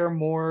grateful that there are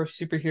more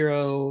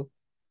superhero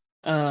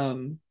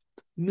um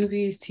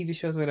movies, TV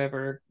shows,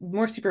 whatever,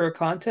 more superhero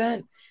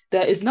content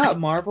that is not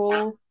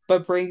Marvel,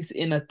 but brings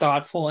in a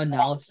thoughtful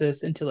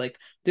analysis into like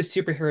the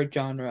superhero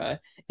genre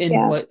and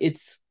Yeah. what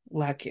it's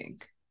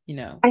lacking, you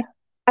know.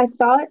 I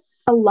thought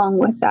along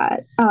with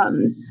that,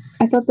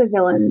 I thought the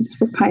villains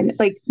were kind of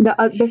like the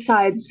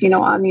besides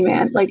Omni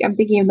Man. Like I'm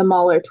thinking of the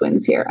Mauler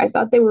twins here. I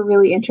thought they were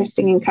really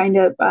interesting and kind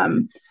of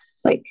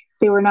like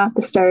they were not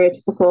the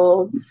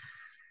stereotypical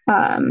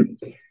um,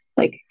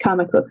 like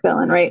comic book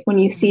villain, right? When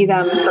you see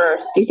them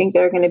first, you think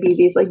they're going to be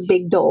these like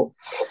big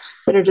dolts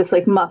that are just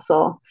like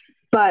muscle,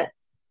 but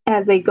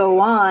as they go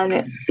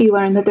on, you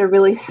learn that they're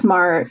really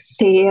smart.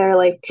 They are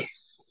like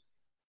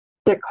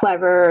they're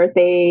clever.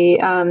 They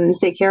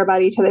care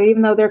about each other,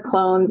 even though they're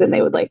clones, and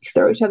they would like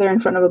throw each other in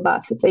front of a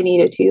bus if they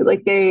needed to.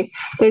 Like they're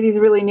these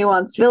really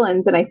nuanced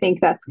villains, and I think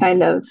that's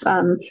kind of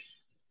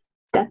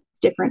that's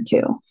different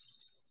too.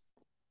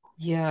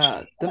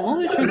 Yeah, the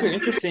Mulder twins are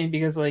interesting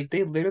because like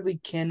they literally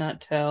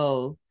cannot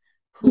tell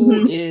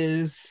who Mm-hmm.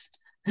 is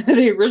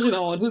the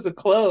original and who's a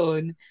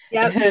clone.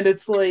 Yep, And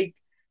it's like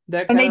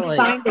that and kind they of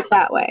like, defined it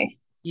that way.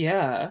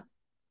 yeah,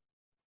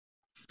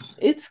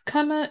 it's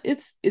kind of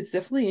it's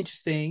definitely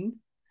interesting.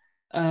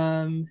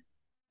 Um,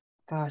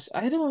 gosh,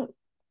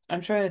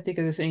 I'm trying to think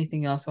if there's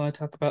anything else I want to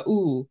talk about.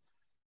 Ooh,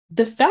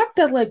 the fact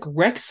that like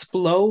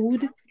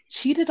Rexplode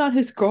cheated on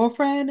his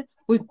girlfriend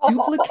with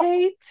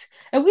Duplicate,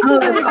 and we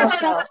said Oh that in the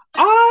gosh, show. no.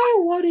 I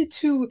wanted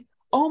to.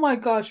 Oh my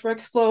gosh,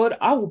 Rexplode!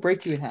 I will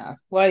break you in half.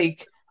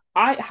 Like,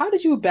 how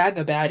did you bag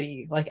a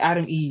baddie like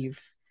Adam Eve,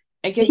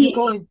 and get you He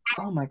going?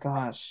 Oh my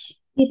gosh.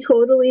 he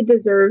totally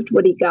deserved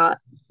what he got,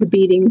 the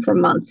beating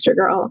from Monster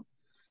Girl.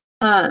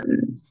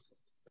 Um,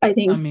 I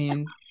I think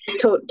mean,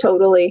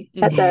 totally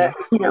at mhm, the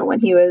when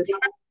he was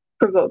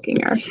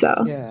provoking her. So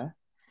yeah.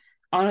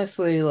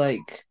 Honestly,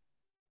 like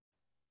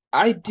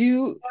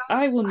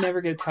I will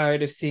never get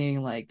tired of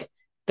seeing like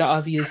the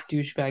obvious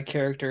douchebag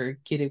character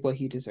getting what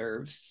he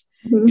deserves.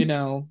 You mhm.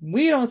 know,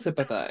 we don't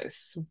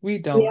sympathize. We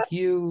Yeah. don't.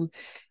 You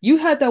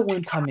had that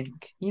one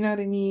coming. You know what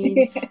I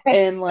mean?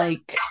 And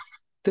like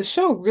the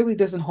show really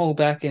doesn't hold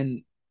back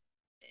in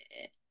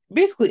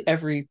basically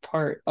every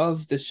part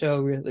of the show,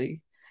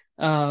 really.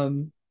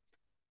 Um,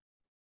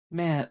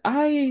 man,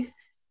 I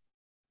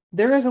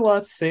there is a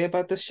lot to say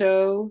about the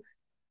show.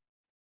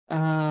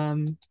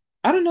 Um,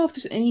 I don't know if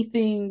there's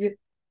anything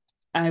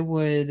I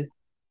would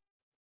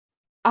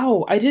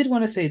Oh, I did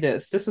want to say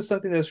this. This was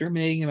something that was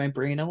ruminating in my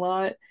brain a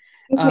lot.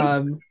 Okay.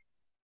 Um,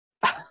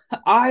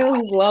 I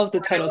love the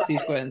title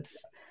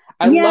sequence.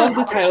 I Yeah. love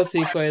the title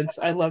sequence.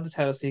 I love the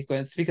title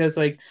sequence because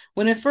like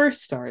when it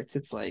first starts,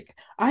 it's like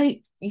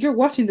you're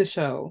watching the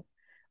show.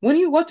 When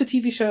you watch a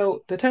TV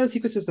show, the title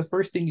sequence is the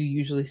first thing you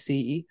usually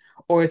see,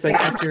 or it's like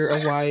after a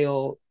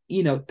while,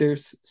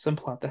 there's some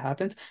plot that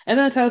happens, and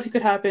then the title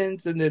sequence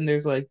happens, and then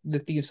there's like the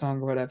theme song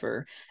or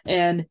whatever.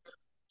 And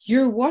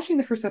you're watching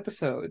the first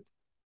episode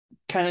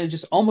kind of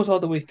just almost all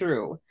the way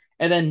through.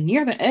 And then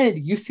near the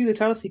end, you see the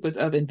title sequence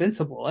of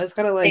Invincible. It's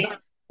kind of like,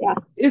 Yeah.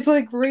 it's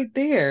like right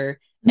there.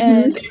 Hmm.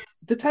 And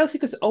the title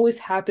sequence always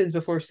happens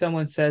before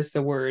someone says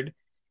the word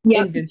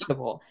Yep.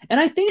 Invincible. And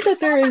I think that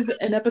there is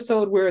an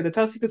episode where the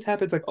title sequence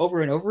happens like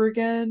over and over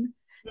again.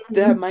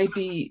 That Hmm. might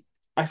be,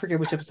 I forget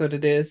which episode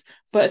it is,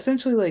 but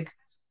essentially, like,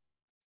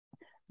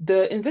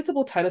 the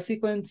Invincible title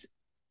sequence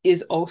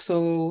is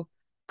also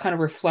kind of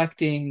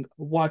reflecting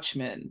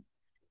Watchmen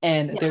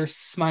and Yeah. their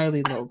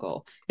smiley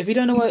logo. If you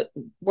don't know what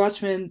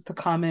Watchmen, the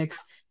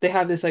comics, they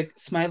have this like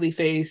smiley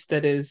face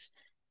that is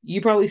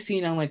you probably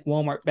seen on like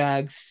Walmart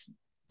bags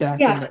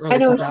back in Yeah. the I early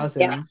know.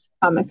 Yeah. 2000s.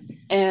 Comics.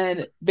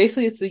 And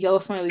basically it's the yellow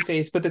smiley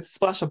face, but there's a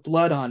splash of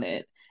blood on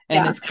it.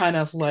 And Yeah. it's kind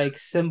of like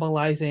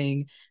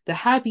symbolizing the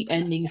happy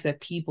endings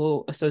that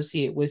people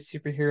associate with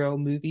superhero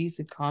movies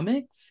and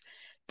comics.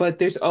 But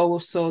there's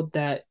also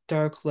that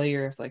dark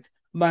layer of like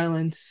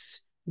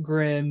violence,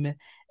 grim,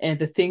 and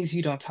the things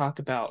you don't talk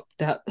about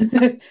that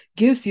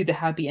gives you the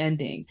happy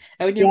ending.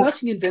 And when you're Yeah.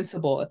 watching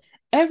Invincible,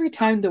 every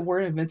time the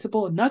word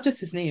Invincible, not just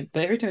his name,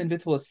 but every time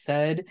Invincible is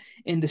said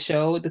in the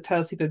show, the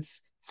title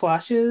sequence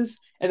flashes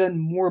and then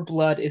more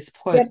blood is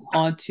Yep. put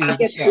onto It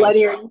the gets show,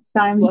 bloodier each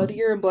time.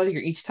 bloodier and bloodier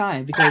each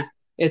time because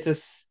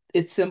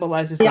it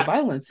symbolizes the Yeah.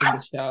 violence in the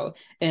show,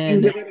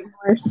 Things are and getting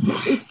worse.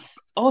 it's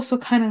also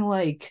kind of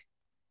like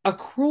a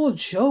cruel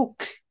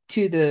joke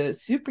to the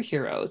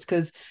superheroes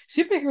because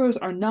superheroes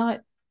are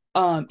not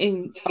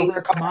in a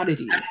rare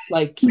commodity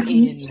like Mhm.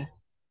 in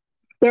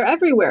They're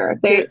everywhere.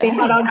 They they're they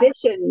had everywhere.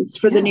 auditions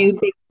for the Yeah, new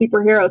big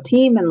superhero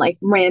team, and like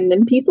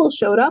random people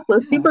showed up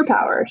with yeah.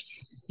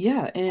 superpowers.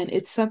 Yeah, and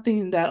it's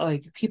something that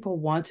like people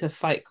want to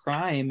fight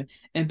crime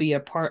and be a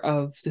part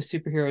of the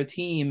superhero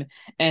team.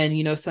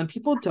 And some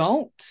people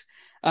don't.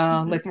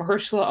 Like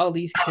Mahershala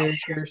Ali's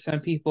character,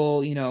 some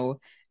people,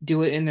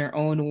 do it in their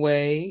own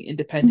way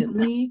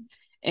Mhm. independently.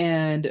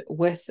 And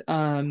with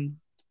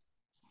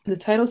the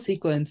title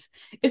sequence,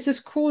 it's this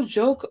cruel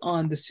joke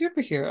on the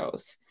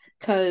superheroes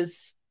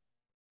because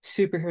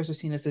superheroes are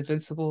seen as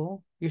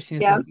invincible, you're seen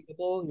as Yeah.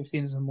 unbeatable, you're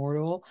seen as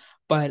immortal.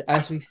 But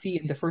as we see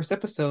in the first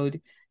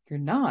episode, you're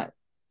not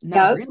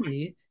Yep.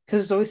 really,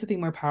 because there's always something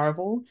more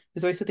powerful,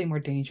 there's always something more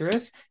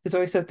dangerous, there's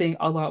always something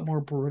a lot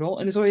more brutal,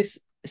 and there's always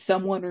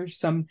someone or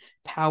some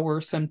power,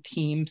 some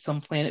team,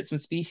 some planet, some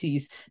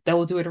species that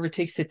will do whatever it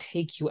takes to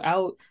take you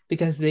out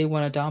because they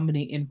want to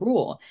dominate and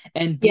rule.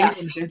 And Yeah.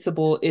 being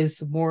invincible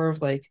is more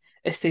of like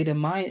a state of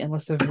mind and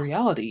less of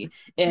reality.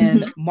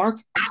 And Mhm. Mark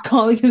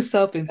calling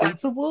himself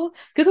invincible,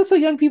 because that's how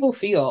young people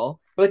feel.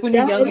 Like when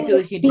you're Yeah, young, it you feel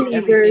is. like you can do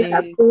Teenagers, everything.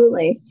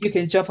 absolutely. You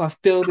can jump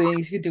off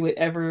buildings, you can do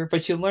whatever,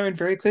 but you learn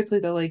very quickly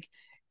that like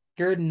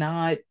you're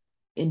not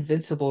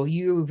invincible.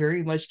 You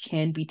very much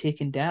can be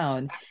taken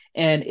down.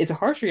 And it's a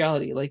harsh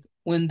reality. Like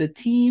when the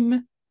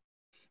team,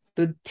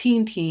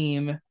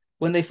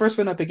 when they first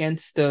went up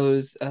against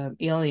those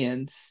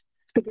aliens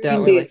The that green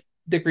were dude. like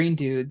the green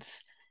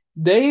dudes,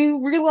 they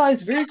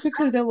realized very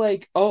quickly that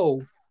like,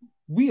 oh,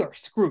 we are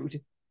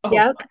screwed. Oh,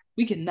 Yep.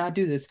 we cannot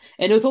do this.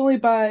 And it was only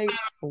by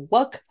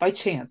luck, by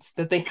chance,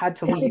 that they had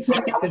to leave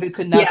because they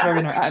could not Yeah. survive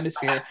in our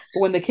atmosphere. But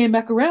when they came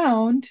back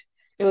around,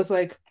 it was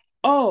like,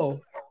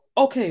 oh,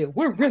 okay,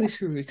 we're really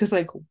screwed because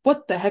like,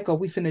 what the heck are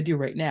we finna do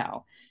right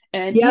now?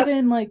 And Yep.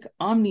 even like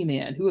Omni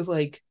Man, who was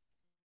like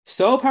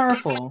so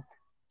powerful,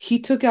 he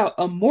took out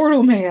a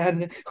mortal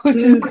man, which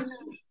is Mhm.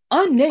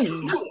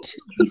 unnamed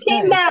to Who be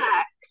came said,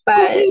 back? who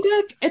But came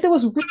back and that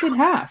was ripped in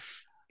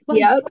half. Like,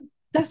 yep.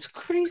 that's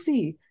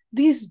crazy.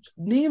 These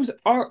names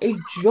are a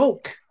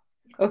joke.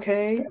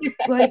 Okay?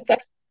 Like,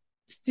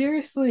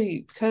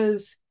 seriously,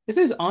 because this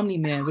is Omni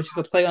Man, which is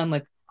a play on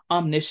like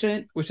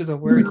omniscient, which is a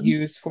word Mhm.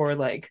 used for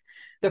like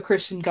the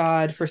Christian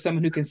God, for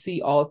someone who can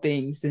see all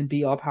things and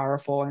be all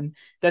powerful. And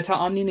that's how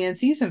Omni Man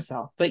sees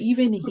himself. But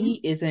even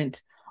he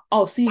isn't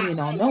all seeing and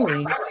all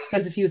knowing,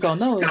 because if he was all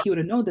knowing, he would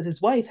have known that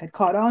his wife had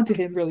caught on to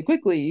him really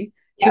quickly.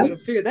 He would Yep.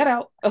 have figured that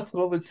out a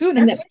little bit And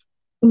sooner.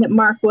 that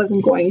Mark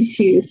wasn't going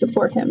to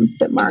support him.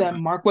 That And Mark. that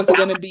Mark wasn't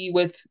going to be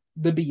with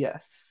the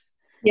BS.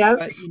 Yep.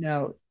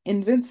 But,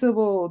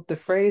 Invincible, the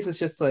phrase is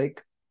just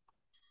like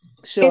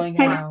It's showing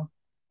kind of, how,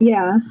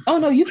 yeah. oh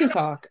no, you can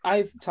talk.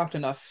 I've talked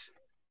enough.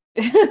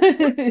 I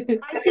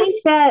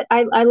think that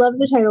I love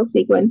the title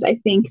sequence. I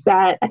think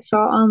that I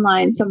saw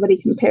online somebody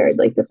compared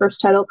like the first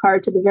title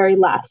card to the very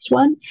last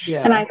one. And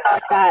Yeah. I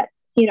thought that,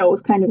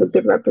 was kind of a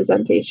good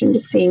representation,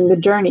 just seeing the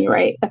journey,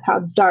 right, of how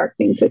dark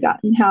things had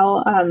gotten,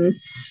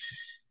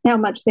 how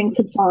much things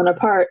had fallen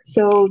apart.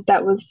 So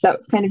that was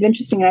kind of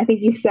interesting. And I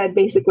think you said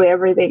basically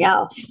everything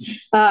else.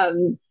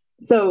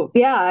 So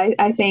yeah,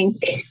 I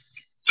think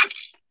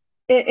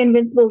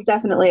Invincible is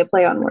definitely a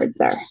play on words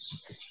there.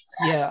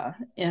 Yeah.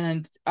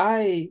 And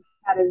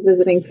That is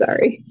visiting,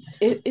 sorry.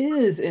 it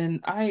is.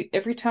 And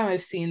every time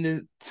I've seen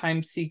the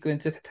time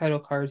sequence, the title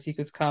card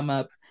sequence come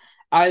up,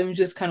 I'm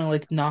just kind of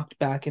like knocked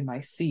back in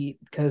my seat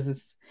because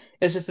it's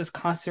just this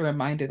constant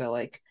reminder that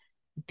like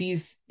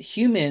these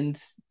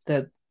humans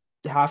that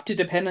have to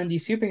depend on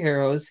these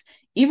superheroes,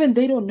 even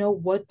they don't know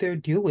what they're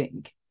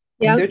doing.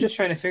 And Yep. they're just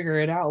trying to figure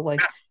it out.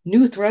 Like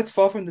new threats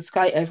fall from the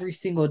sky every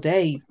single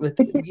day with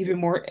even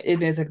more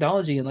advanced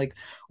technology. And like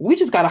we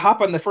just gotta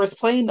hop on the first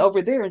plane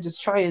over there and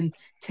just try and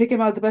take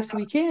him out the best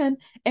we can.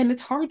 And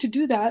it's hard to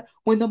do that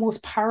when the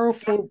most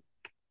powerful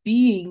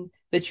being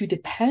that you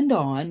depend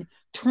on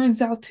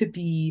turns out to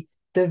be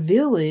the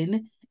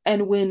villain.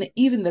 And when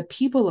even the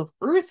people of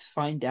Earth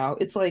find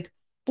out, it's like,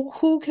 well,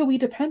 who can we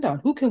depend on?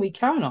 Who can we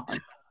count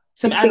on?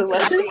 Some It shakes.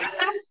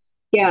 adolescents?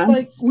 Yeah.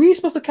 Like, we're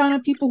supposed to count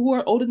on people who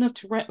are old enough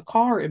to rent a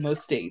car in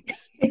most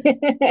states. Yeah,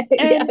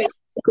 And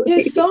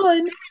his exactly.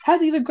 son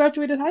hasn't even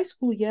graduated high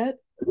school yet.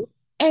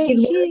 And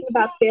He's worried he,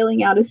 about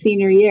failing out his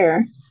senior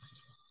year.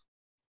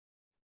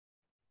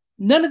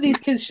 none of these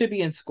kids should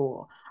be in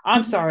school.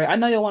 I'm sorry. I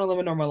know you want to live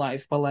a normal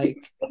life, but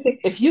like,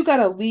 if you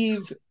gotta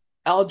leave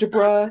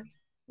algebra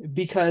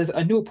because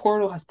a new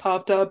portal has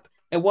popped up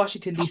in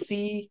Washington,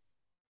 D.C.,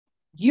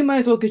 you might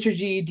as well get your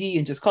GED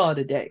and just call it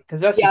a day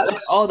because that's Yeah. just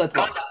all that's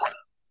left.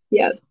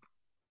 Yeah.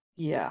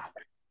 Yeah.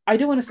 I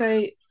do want to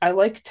say I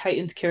like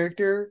Titan's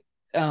character.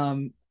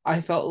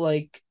 I felt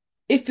like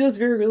it feels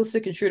very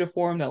realistic and true to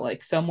form that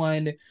like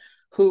someone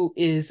who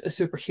is a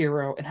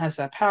superhero and has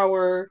that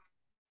power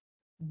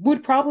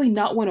would probably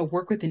not want to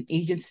work with an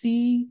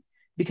agency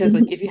because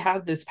like Mhm. if you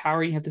have this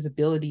power, you have this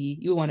ability,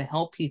 you want to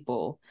help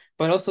people.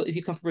 But also if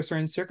you come from a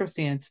certain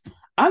circumstance,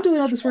 I'm doing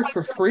all this work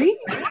for free.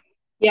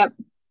 Yep.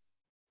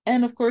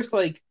 And of course,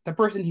 like the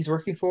person he's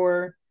working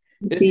for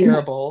is See.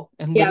 terrible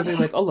and Yep. literally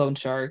like a loan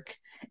shark.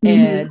 Mm-hmm.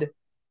 And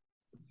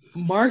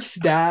Mark's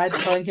dad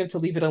telling him to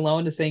leave it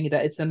alone and saying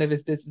that it's none of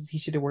his business, he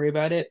shouldn't worry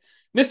about it.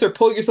 Mister,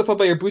 pull yourself up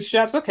by your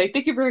bootstraps. Okay,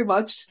 thank you very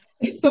much.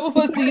 Some of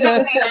us need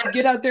to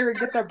get out there and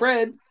get that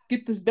bread,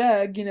 get this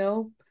bag,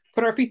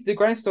 put our feet to the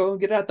grindstone,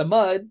 get out the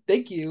mud.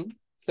 Thank you,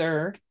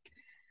 sir.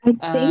 I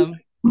think Um,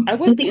 I I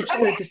would be think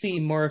interested to see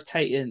more of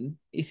Titan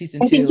in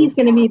season I think he's two.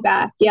 going to be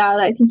back. Yeah,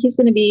 I think he's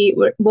going to be.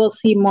 We'll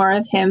see more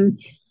of him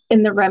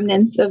in the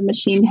remnants of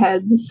Machine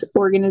Head's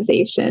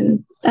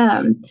organization.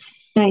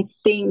 And I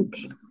think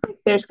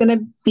there's going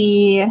to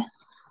be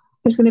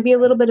there's going to be a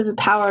little bit of a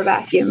power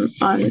vacuum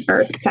on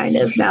Earth, kind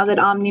of now that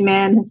Omni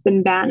Man has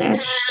been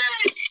banished.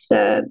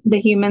 The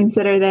humans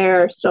that are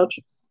there are still,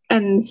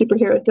 and the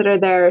superheroes that are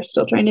there are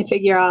still trying to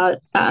figure out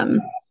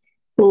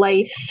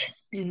life.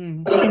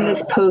 Hmm. in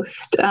this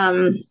post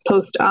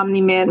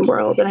Omni-Man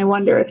world, and I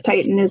wonder if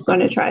Titan is going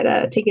to try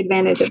to take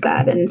advantage of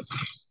that and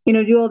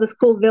do all this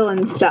cool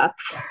villain stuff.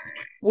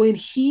 When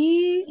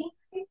he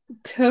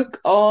took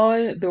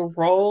on the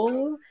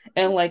role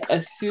and like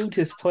assumed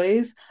his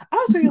place, I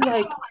was really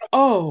like,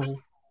 oh,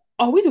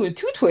 we doing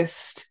two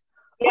twist.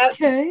 Yep.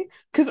 Okay.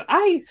 Because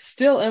I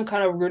still am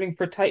kind of rooting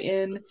for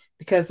Titan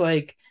because,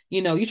 like,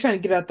 you're trying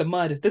to get out the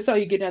mud. If this is how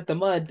you get out the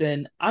mud,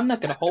 then I'm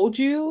not going to hold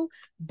you,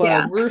 but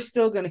Yeah. we're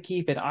still going to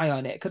keep an eye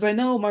on it. Because I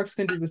know Mark's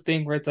going to do this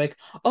thing where it's like,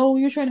 oh,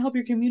 you're trying to help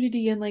your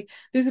community and, like,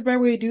 there's a better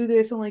way to do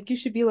this. And, like, you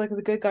should be like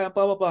the good guy,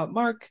 blah, blah, blah.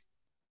 Mark,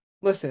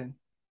 listen,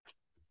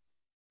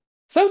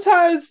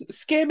 sometimes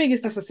scamming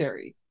is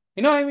necessary.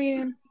 You know what I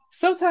mean?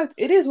 Sometimes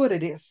it is what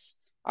it is.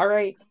 All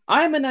right.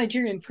 I'm a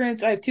Nigerian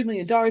prince. I have $2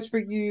 million for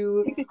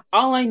you.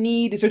 All I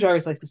need is your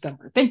driver's license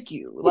number. Thank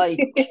you. Like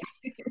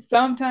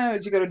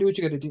sometimes you gotta do what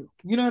you gotta do.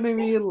 You know what I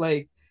mean?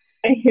 Like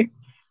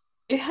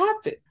it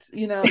happens,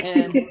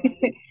 and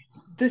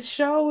this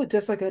show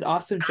does like an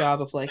awesome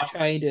job of like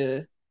trying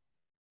to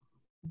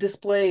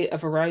display a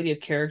variety of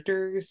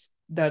characters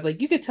that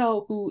like you could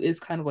tell who is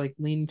kind of like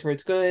leaning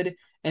towards good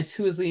and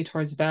who is leaning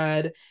towards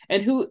bad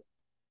and who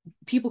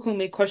people who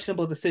make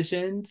questionable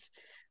decisions,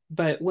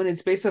 but when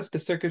it's based off the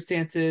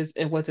circumstances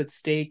and what's at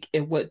stake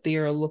and what they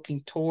are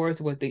looking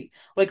towards, what they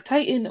like,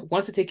 Titan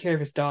wants to take care of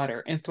his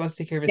daughter and wants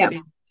to take care of his Yeah.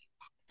 family,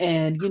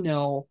 and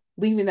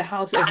leaving the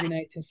house every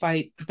night to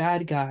fight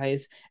bad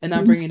guys and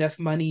not Mhm. bring enough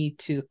money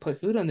to put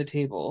food on the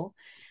table.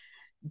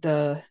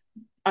 The,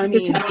 I It's a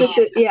mean, tough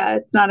yeah,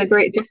 it's not a it's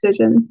great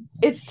decision.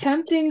 it's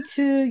tempting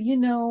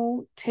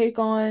to, take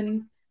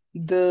on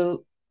the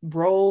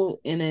role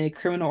in a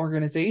criminal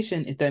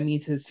organization if that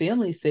means his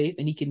family's safe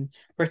and he can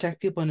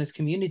protect people in his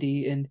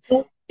community. And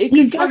Well, it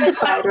he's could come,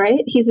 justified,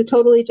 right? He's a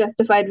totally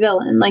justified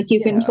villain. Like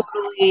you can yeah.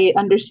 totally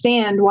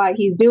understand why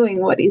he's doing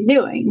what he's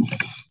doing.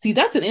 See,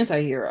 that's an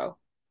anti-hero.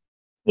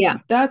 Yeah.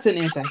 That's an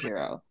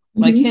anti-hero.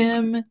 Like Hmm.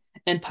 him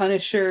and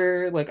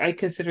Punisher, like I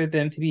consider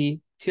them to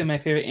be two of my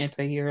favorite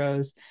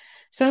anti-heroes.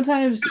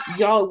 Sometimes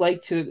y'all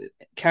like to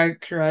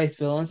characterize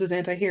villains as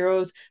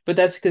anti-heroes, but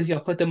that's because y'all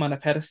put them on a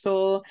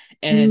pedestal,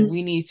 and Hmm.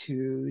 we need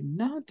to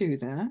not do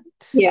that.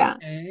 Yeah.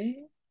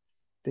 Okay.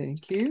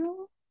 Thank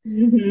you.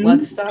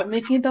 Let's Hmm. stop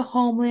making the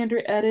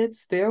Homelander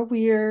edits. They're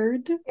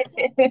weird.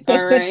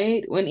 All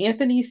right. When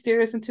Anthony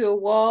stares into a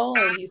wall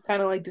and he's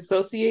kind of like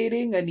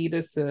dissociating, I need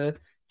us to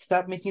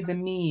stop making the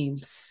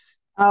memes.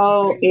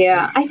 Oh Okay.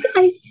 yeah,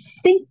 I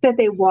think that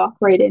they walk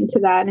right into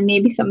that, and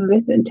maybe some of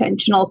it's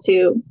intentional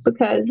too,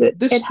 because it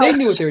They helps.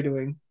 knew what they were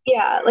doing.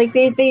 Yeah, like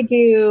they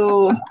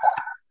do.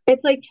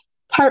 It's like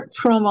part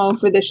promo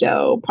for the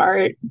show,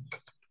 part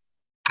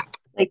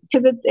like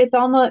because it's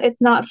almost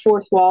it's not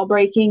fourth wall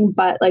breaking,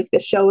 but like the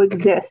show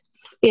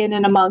exists in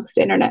and amongst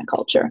internet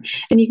culture,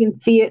 and you can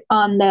see it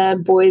on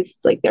the boys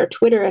like their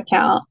Twitter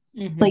account.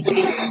 Like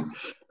Hmm.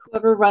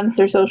 whoever runs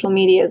their social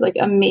media is like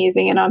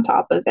amazing and on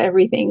top of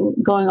everything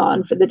going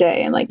on for the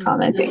day and like Hmm.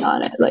 commenting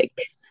on it. Like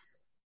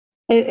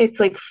it's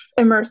like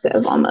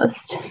immersive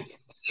almost.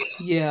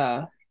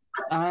 Yeah.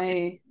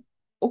 I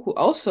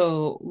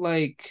also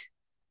like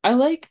I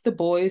like the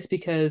boys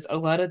because a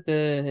lot of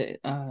the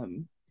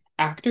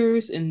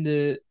actors in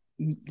the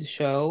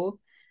show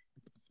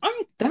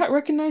aren't that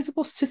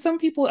recognizable. To some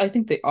people, I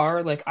think they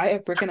are. Like I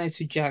recognize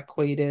who Jack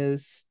Quaid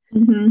is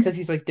Mm-hmm. because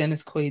he's like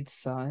Dennis Quaid's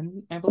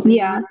son, I Yeah,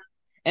 believe.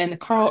 And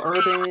Carl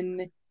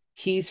Urban,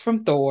 he's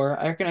from Thor.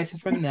 I recognize him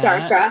from Star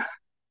that. Trek.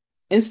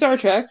 In Star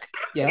Trek,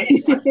 yes.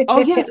 Oh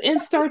yes, in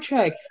Star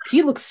Trek.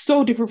 He looks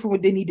so different from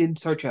what he did in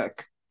Star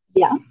Trek.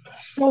 Yeah,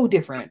 So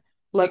different.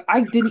 Like I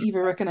didn't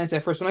even recognize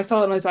that first. When I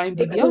saw it on his the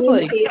IMDb, I was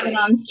clean like, shaven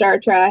on Star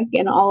Trek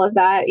and all of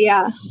that.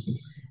 Yeah,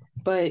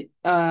 but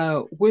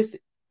with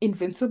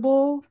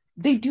Invincible,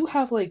 they do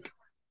have like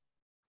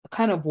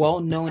kind of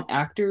well-known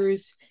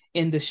actors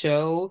in the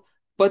show,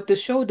 but the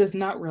show does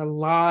not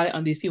rely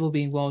on these people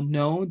being well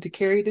known to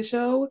carry the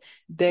show.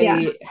 yeah.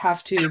 They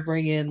have to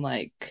bring in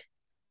like,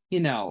 you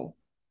know,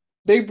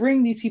 they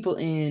bring these people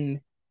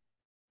in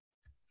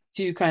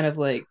to kind of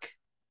like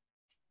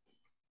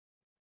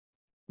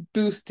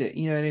boost it,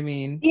 you know what I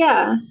mean?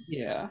 Yeah,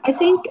 Yeah. I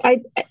think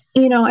I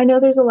know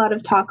there's a lot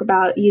of talk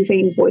about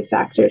using voice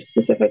actors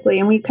specifically,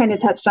 and we kind of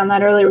touched on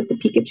that earlier with the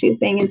Pikachu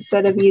thing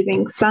instead of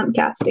using stunt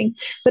casting,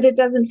 but it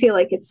doesn't feel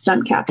like it's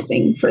stunt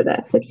casting for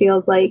this. It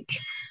feels like,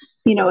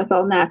 it's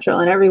all natural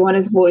and everyone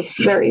is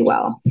voiced very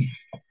well.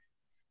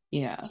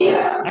 Yeah.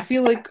 Yeah. I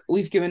feel like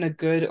we've given a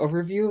good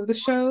overview of the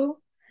show.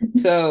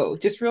 So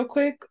just real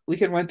quick, we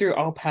can run through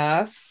All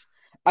Pass.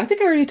 I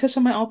think I already touched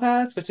on my All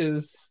Pass, which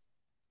is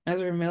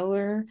Ezra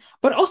Miller,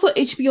 but also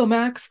HBO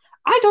Max.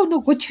 I don't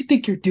know what you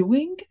think you're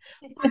doing,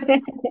 but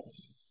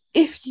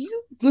if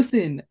you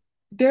listen,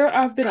 there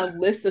have been a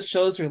list of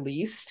shows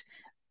released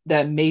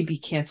that may be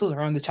canceled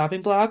or on the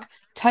chopping block.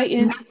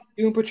 Titans,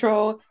 Doom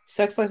Patrol,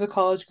 Sex Life of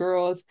College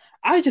Girls.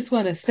 I just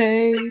want to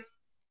say,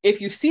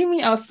 if you see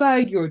me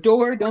outside your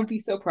door, don't be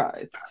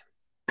surprised.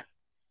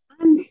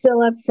 I'm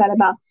still upset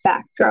about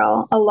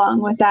Batgirl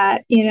along with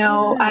that.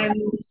 I'm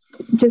Yes.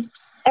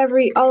 just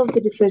all of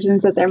the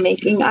decisions that they're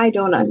making, I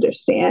don't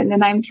understand,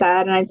 and I'm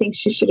sad, and I think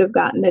she should have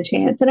gotten a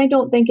chance, and I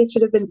don't think it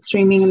should have been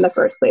streaming in the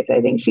first place.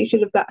 I think she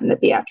should have gotten a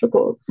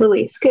theatrical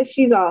release because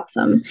she's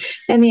awesome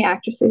and the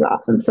actress is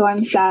awesome. So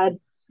I'm sad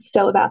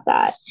still about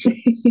that.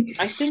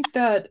 I think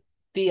that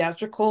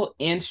theatrical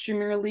and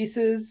streaming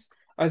releases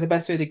are the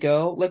best way to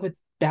go. Like with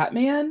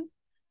Batman,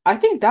 I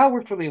think that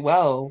worked really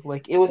well.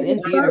 Like it was It's a in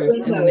short theaters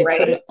and then window, they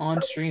put right? it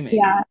on streaming.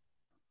 Yeah,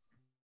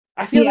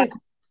 I feel yeah. like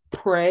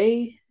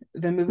Prey,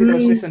 the movie that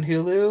was Mm, released on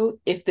Hulu,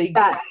 if they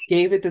that,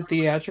 gave it the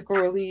theatrical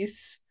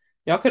release,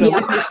 y'all could at yeah,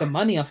 least make some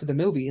money off of the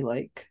movie.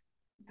 Like,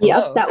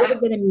 yep, hello. that would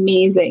have been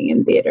amazing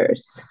in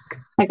theaters.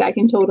 Like I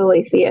can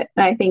totally see it.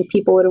 And I think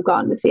people would have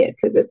gone to see it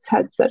because it's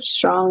had such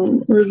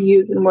strong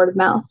reviews and word of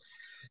mouth.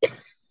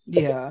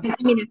 Yeah. I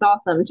mean, it's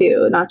awesome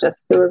too, not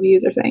just the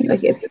reviews are saying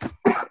like it's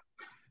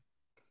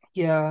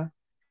Yeah.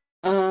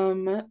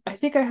 I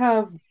think I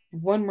have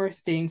one more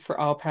thing for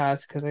I'll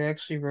pass because I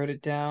actually wrote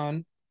it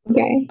down.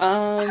 okay.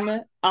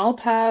 I'll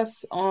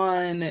pass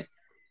on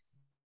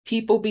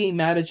people being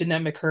mad at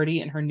Jeanette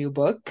McCurdy in her new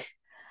book.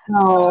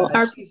 Oh,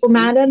 are She's people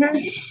mad at her?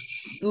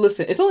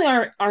 listen, it's only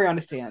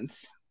Ariana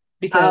Stans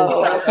because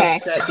Oh, they're okay.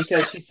 upset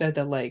because she said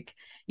that like,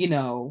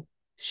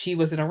 she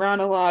wasn't around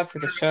a lot for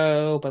the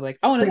show. But like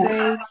I want to Yeah.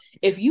 say,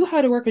 if you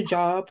had to work a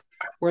job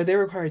where they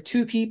require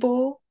two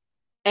people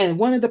and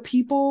one of the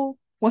people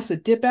wants to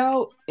dip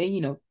out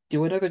and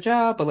do another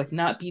job, but like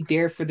not be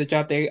there for the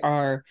job they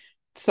are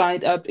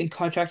signed up and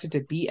contracted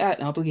to be at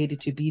and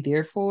obligated to be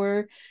there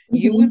for,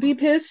 you would Hmm. be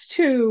pissed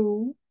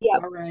too.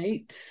 Yep. All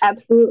right.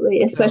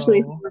 Absolutely. Especially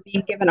if you So, were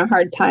being given a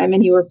hard time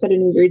and you were put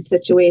in weird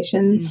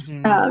situations.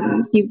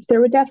 mhm.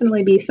 There would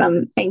definitely be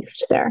some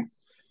angst there.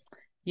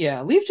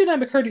 Yeah, leave Jenna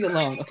McCurdy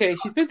alone. Okay,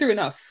 she's been through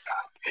enough.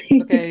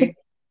 Okay.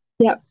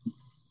 Yep.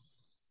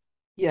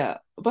 Yeah,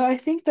 but I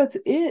think that's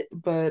it.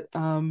 But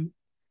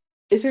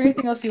is there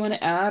anything else you want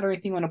to add or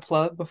anything you want to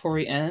plug before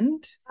we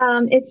end?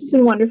 It's just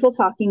been wonderful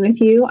talking with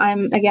you.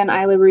 I'm again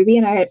Isla Ruby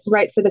and I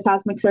write for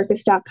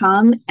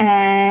thecosmiccircus.com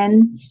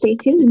and stay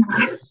tuned.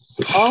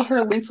 All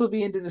her links will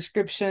be in the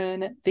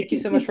description. Thank you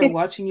so much for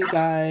watching, you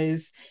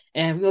guys,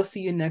 and we'll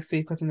see you next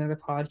week with another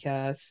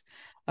podcast.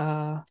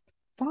 Uh,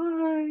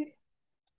 bye.